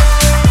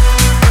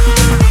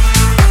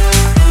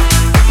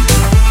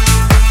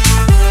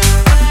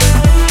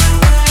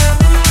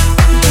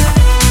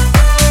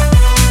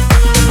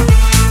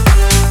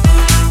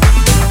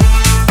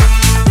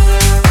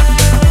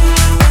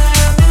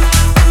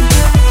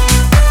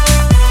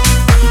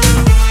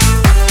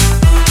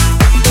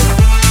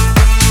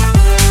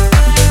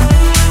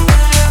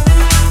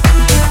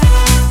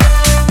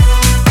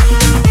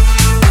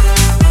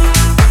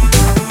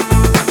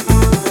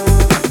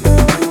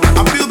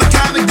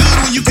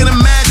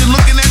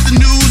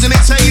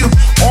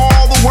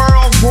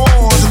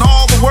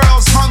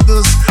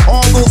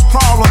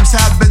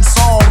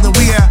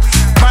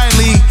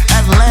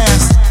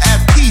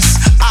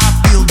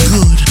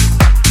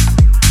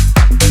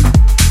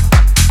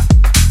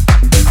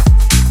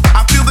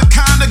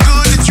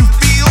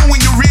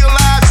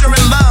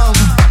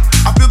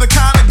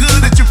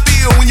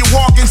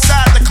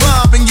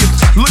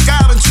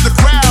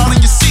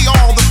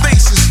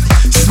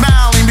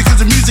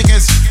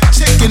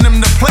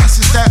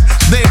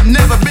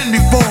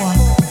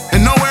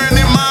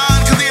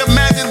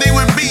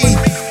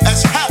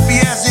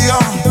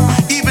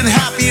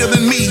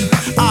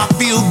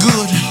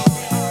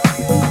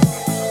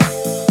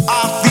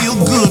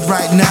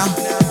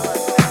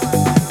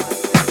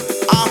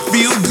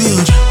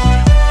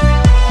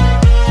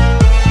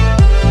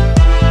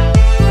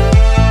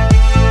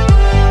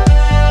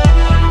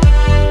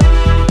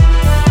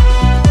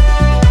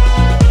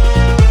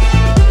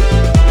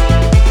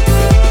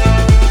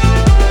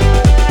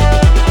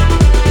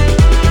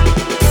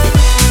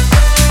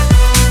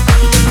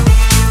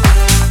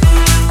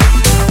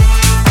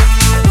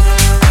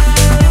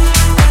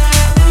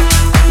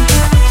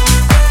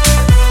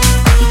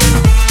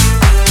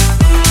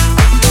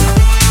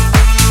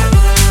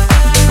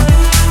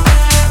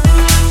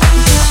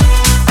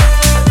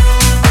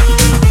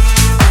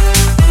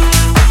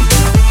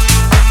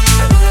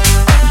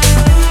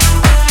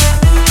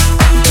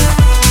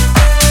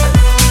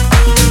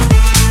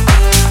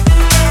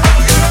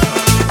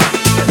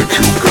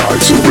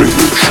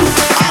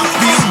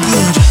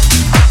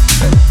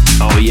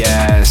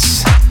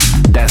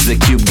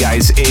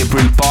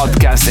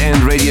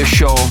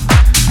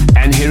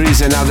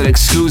 Another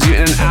exclusive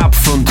and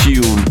upfront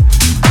tune.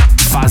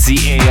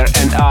 Fuzzy Air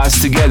and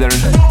us together.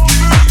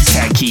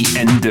 Tacky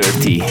and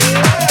dirty.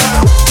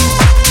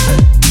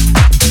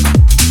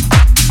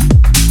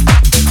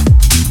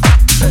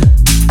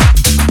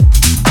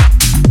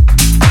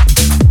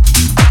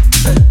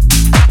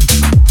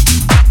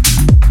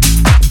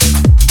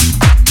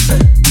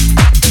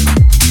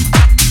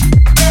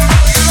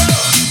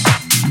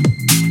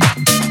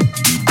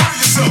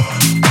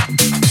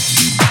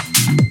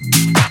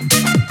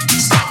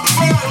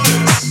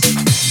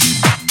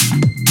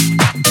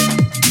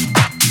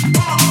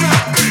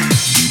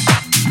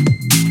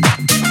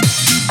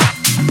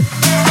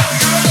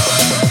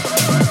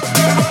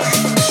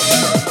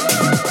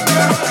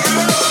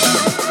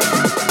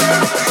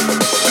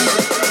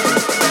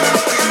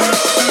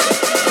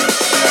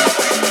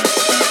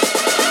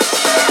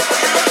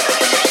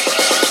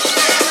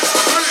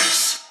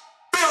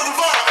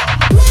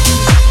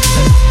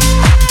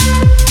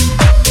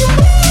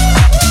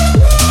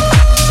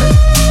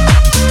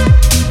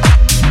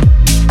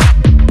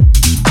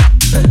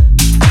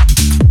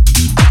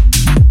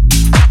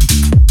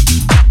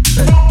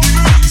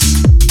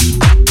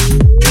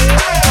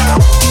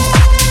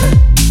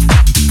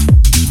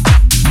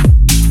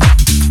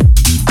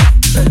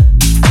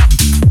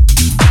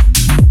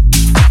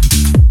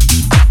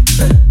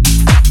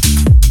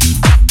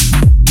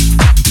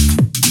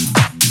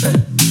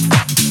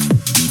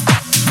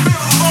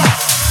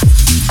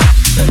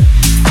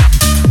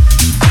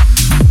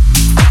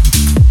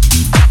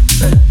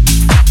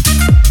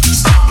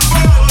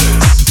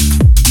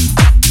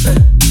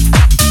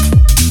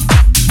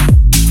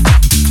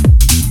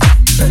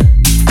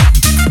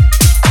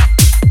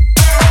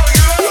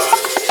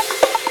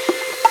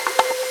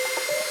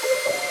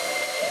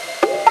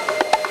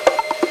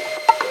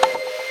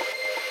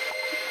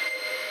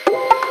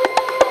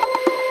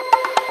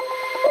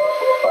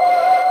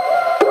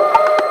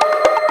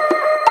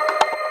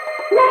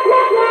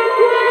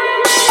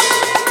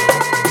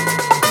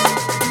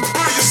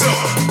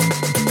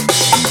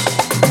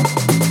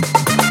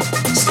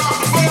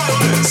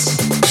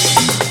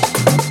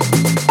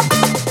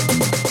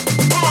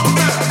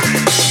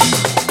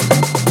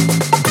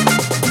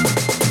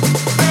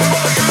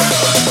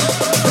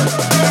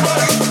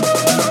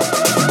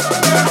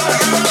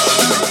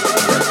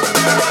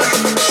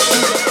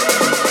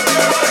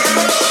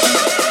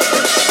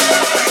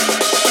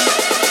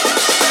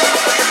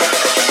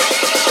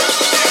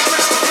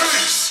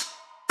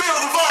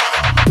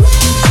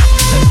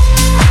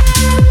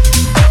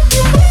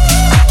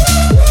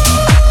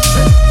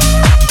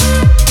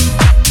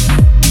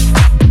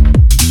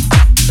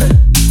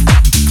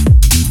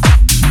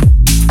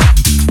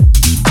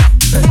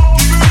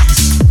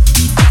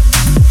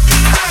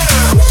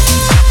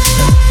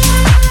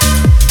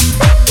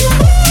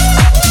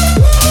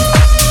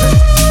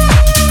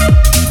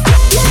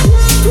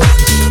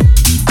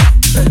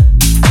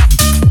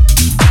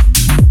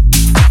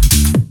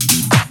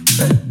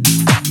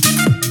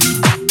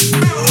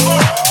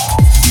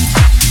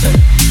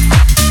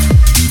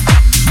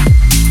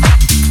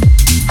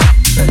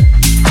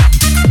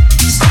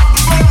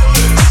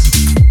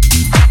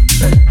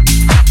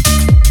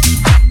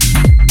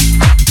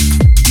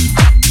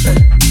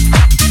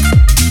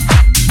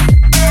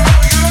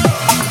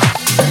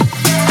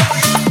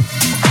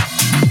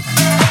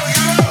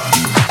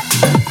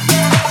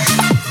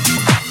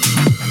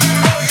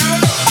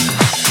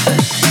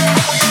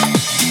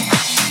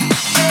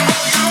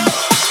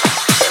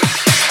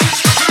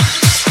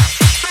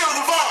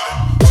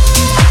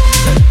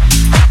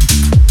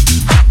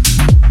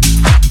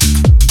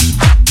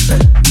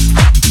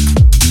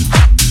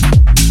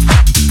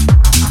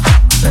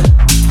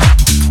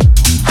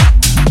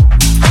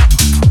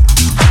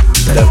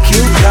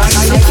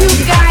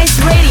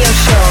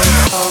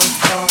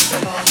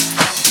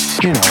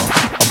 you know,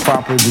 a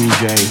proper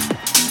DJ,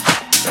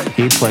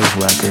 he plays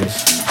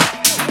records.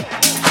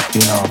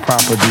 You know, a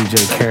proper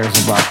DJ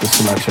cares about the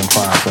selection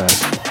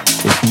process.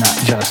 It's not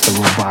just a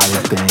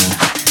robotic thing.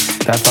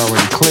 That's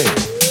already clear.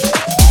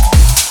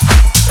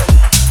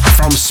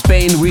 From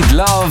Spain with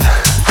love,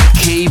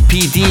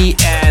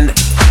 KPD and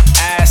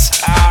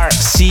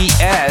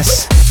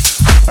Srcs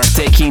are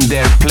taking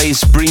their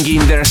place,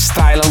 bringing their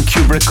style on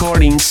Cube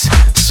Recordings.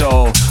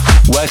 So,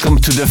 welcome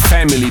to the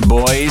family,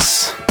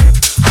 boys.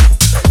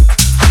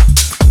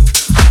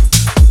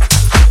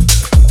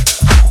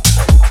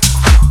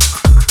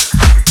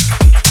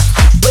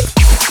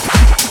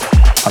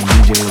 I've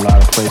DJed a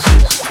lot of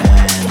places,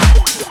 and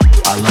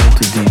I love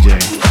to DJ,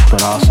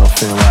 but I also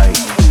feel like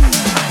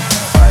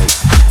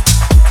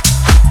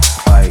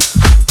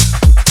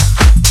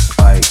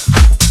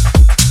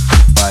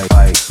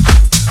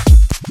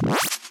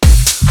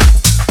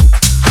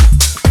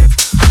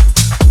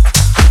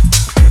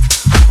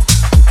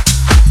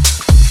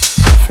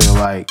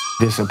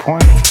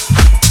disappointing.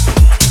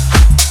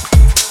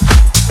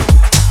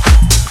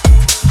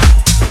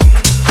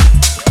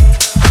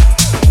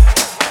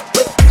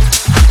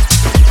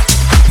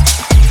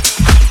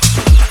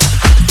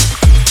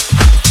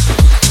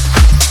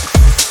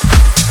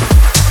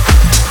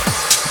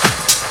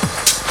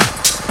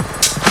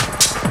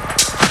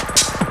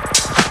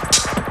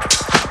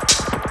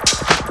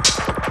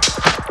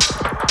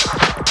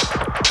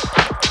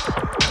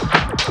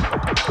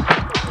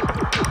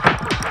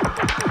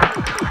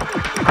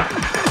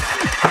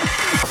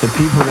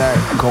 People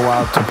that go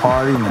out to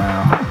party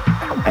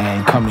now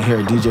and come to hear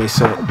a DJ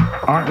set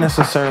aren't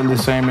necessarily the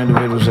same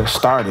individuals that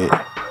started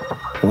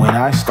when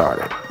I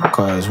started,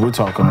 because we're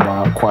talking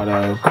about quite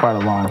a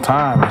long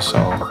time. And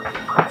so,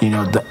 you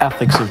know, the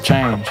ethics have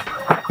changed,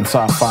 and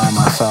so I find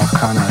myself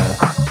kind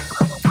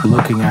of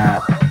looking at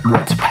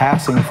what's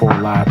passing for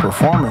a live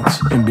performance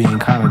and being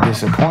kind of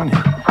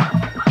disappointed.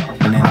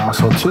 And then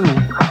also too,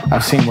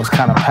 I've seen what's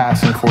kind of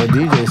passing for a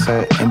DJ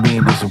set and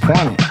being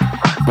disappointed.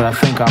 But I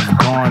think I've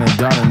gone and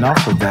done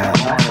enough of that.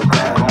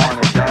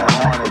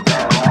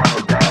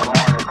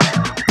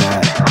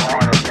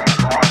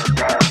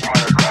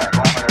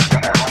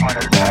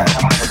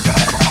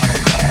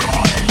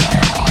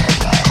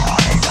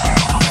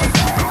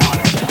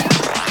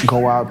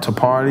 Go out to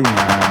party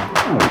now.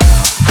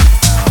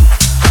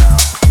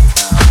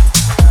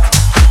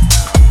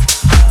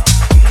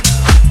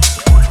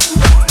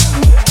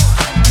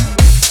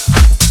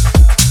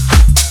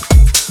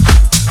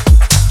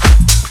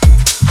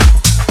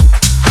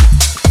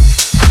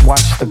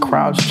 Watch the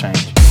crowds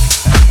change.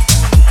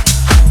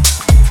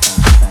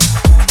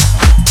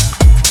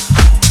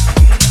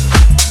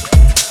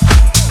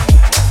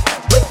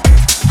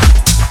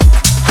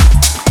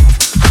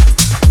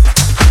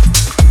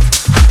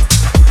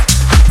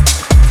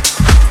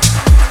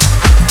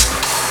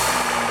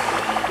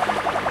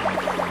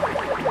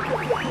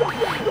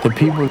 The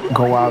people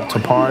go out to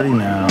party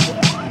now.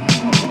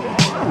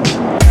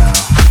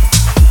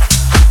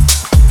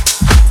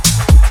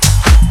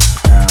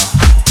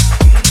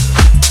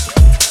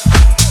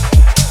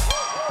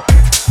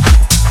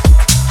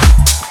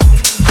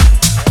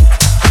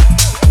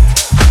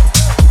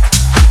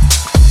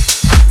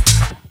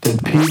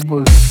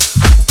 People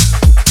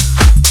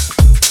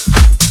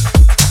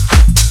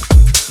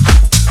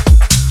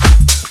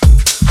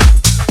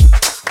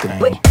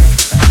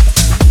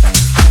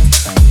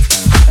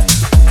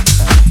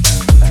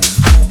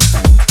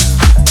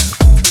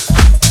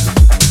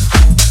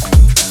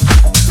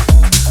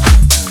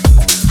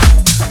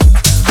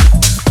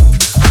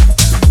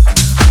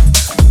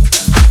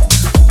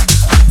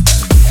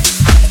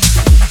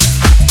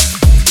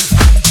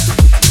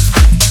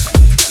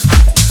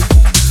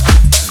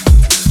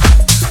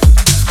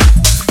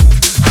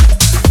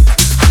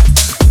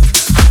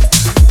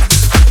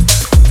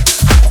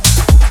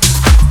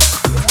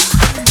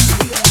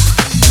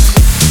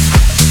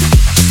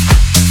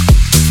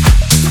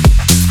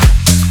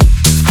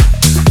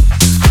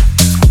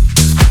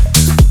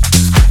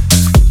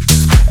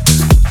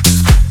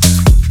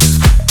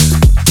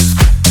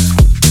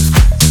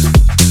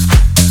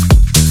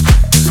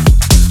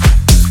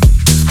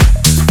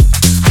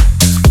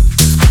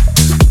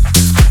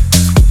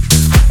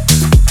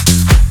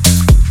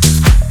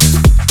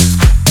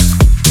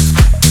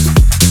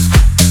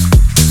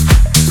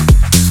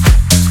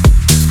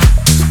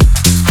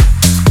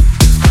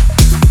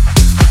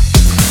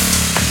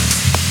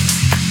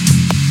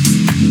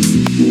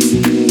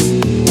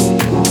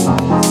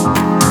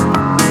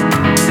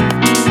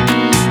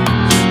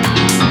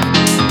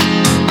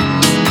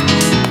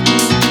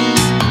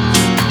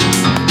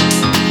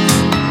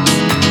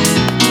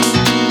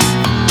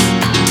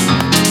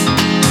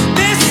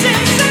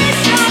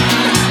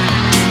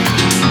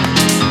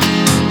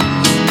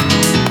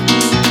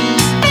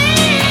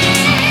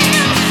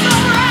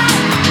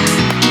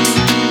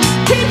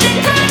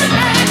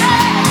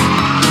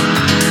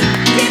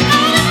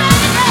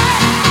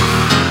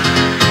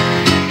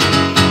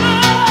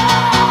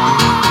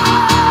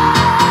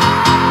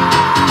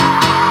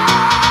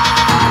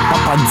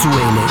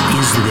Pazzuele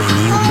is the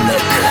new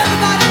black.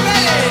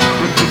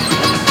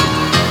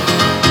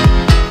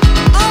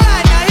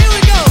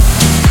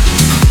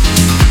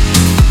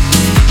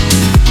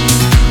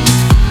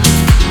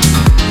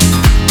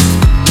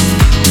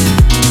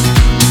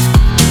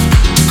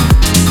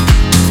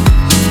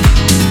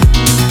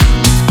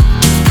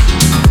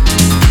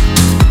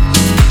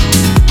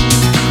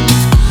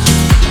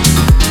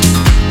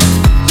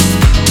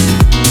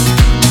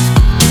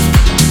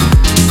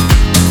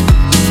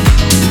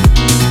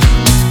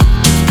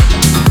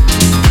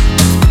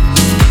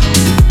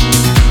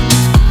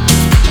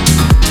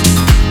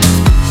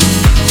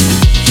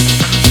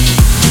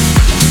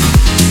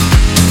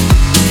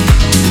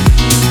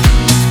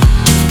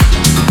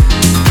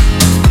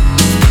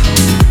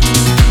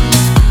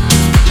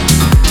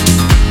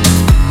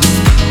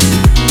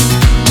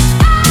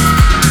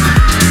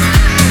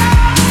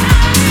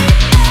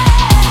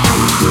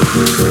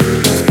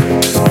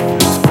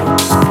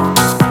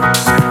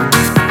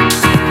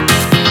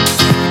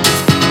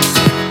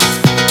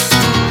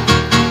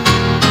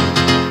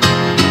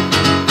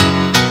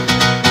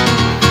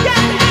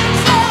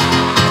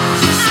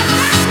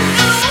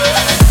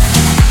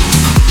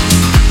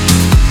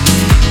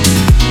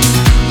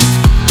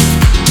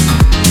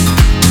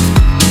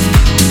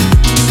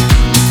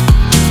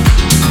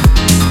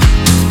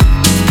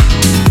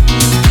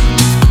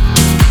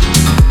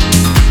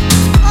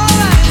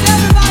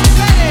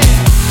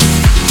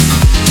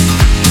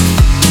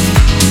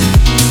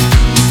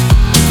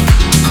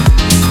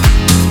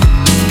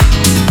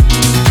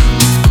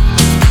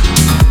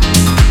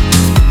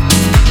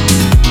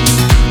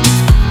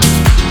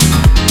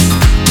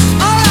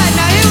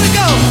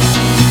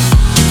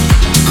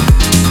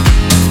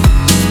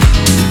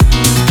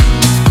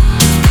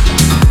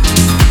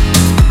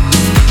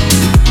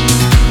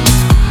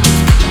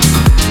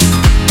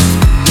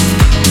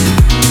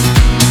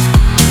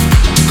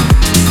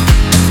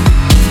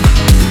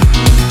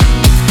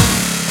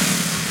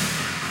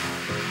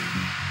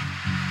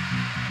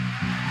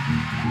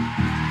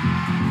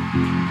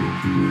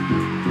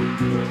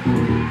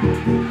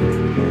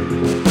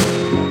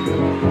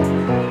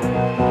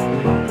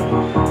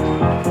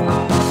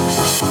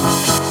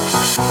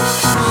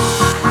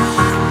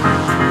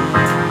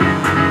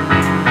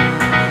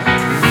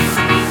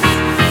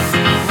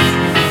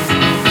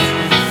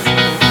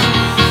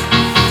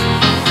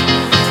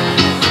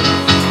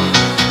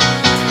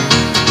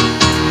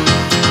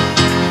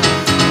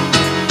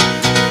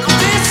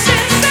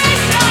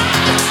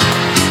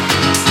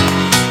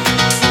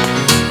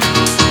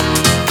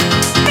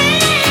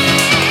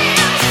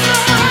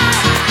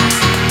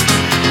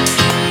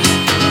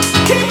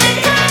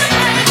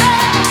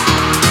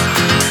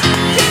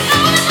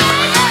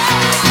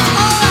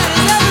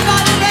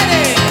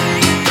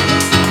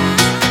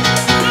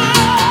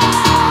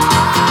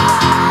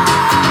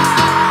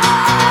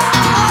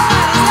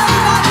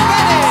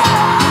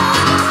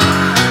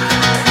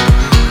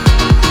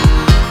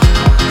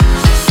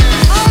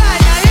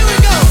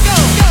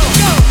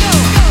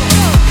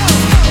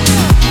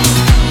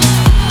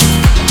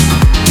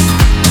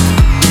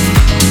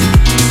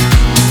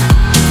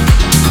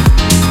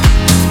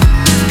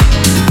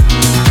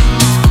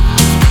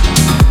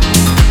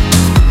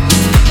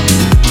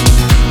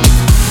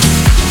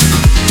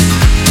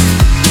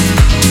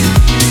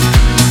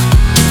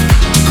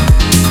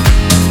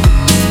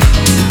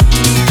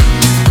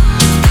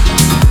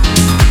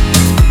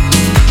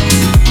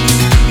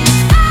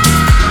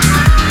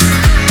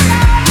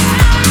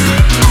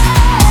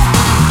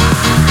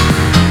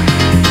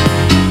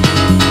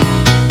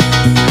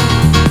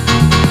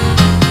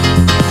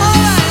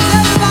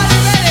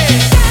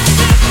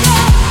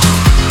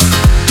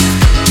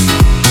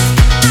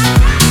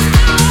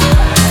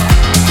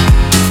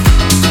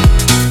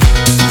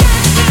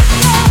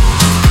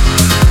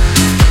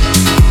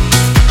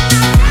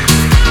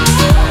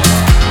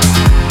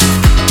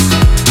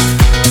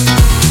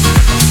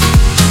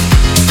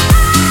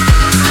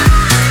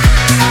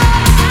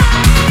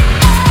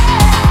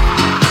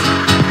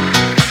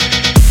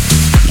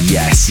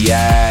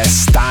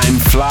 Yes, time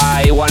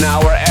fly. 1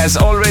 hour has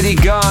already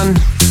gone.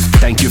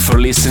 Thank you for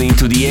listening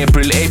to the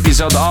April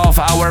episode of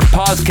our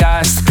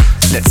podcast.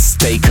 Let's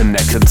stay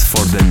connected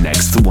for the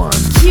next one.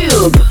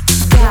 Cube,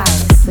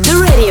 guys, the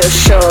radio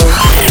show.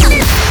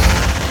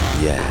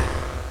 Yeah.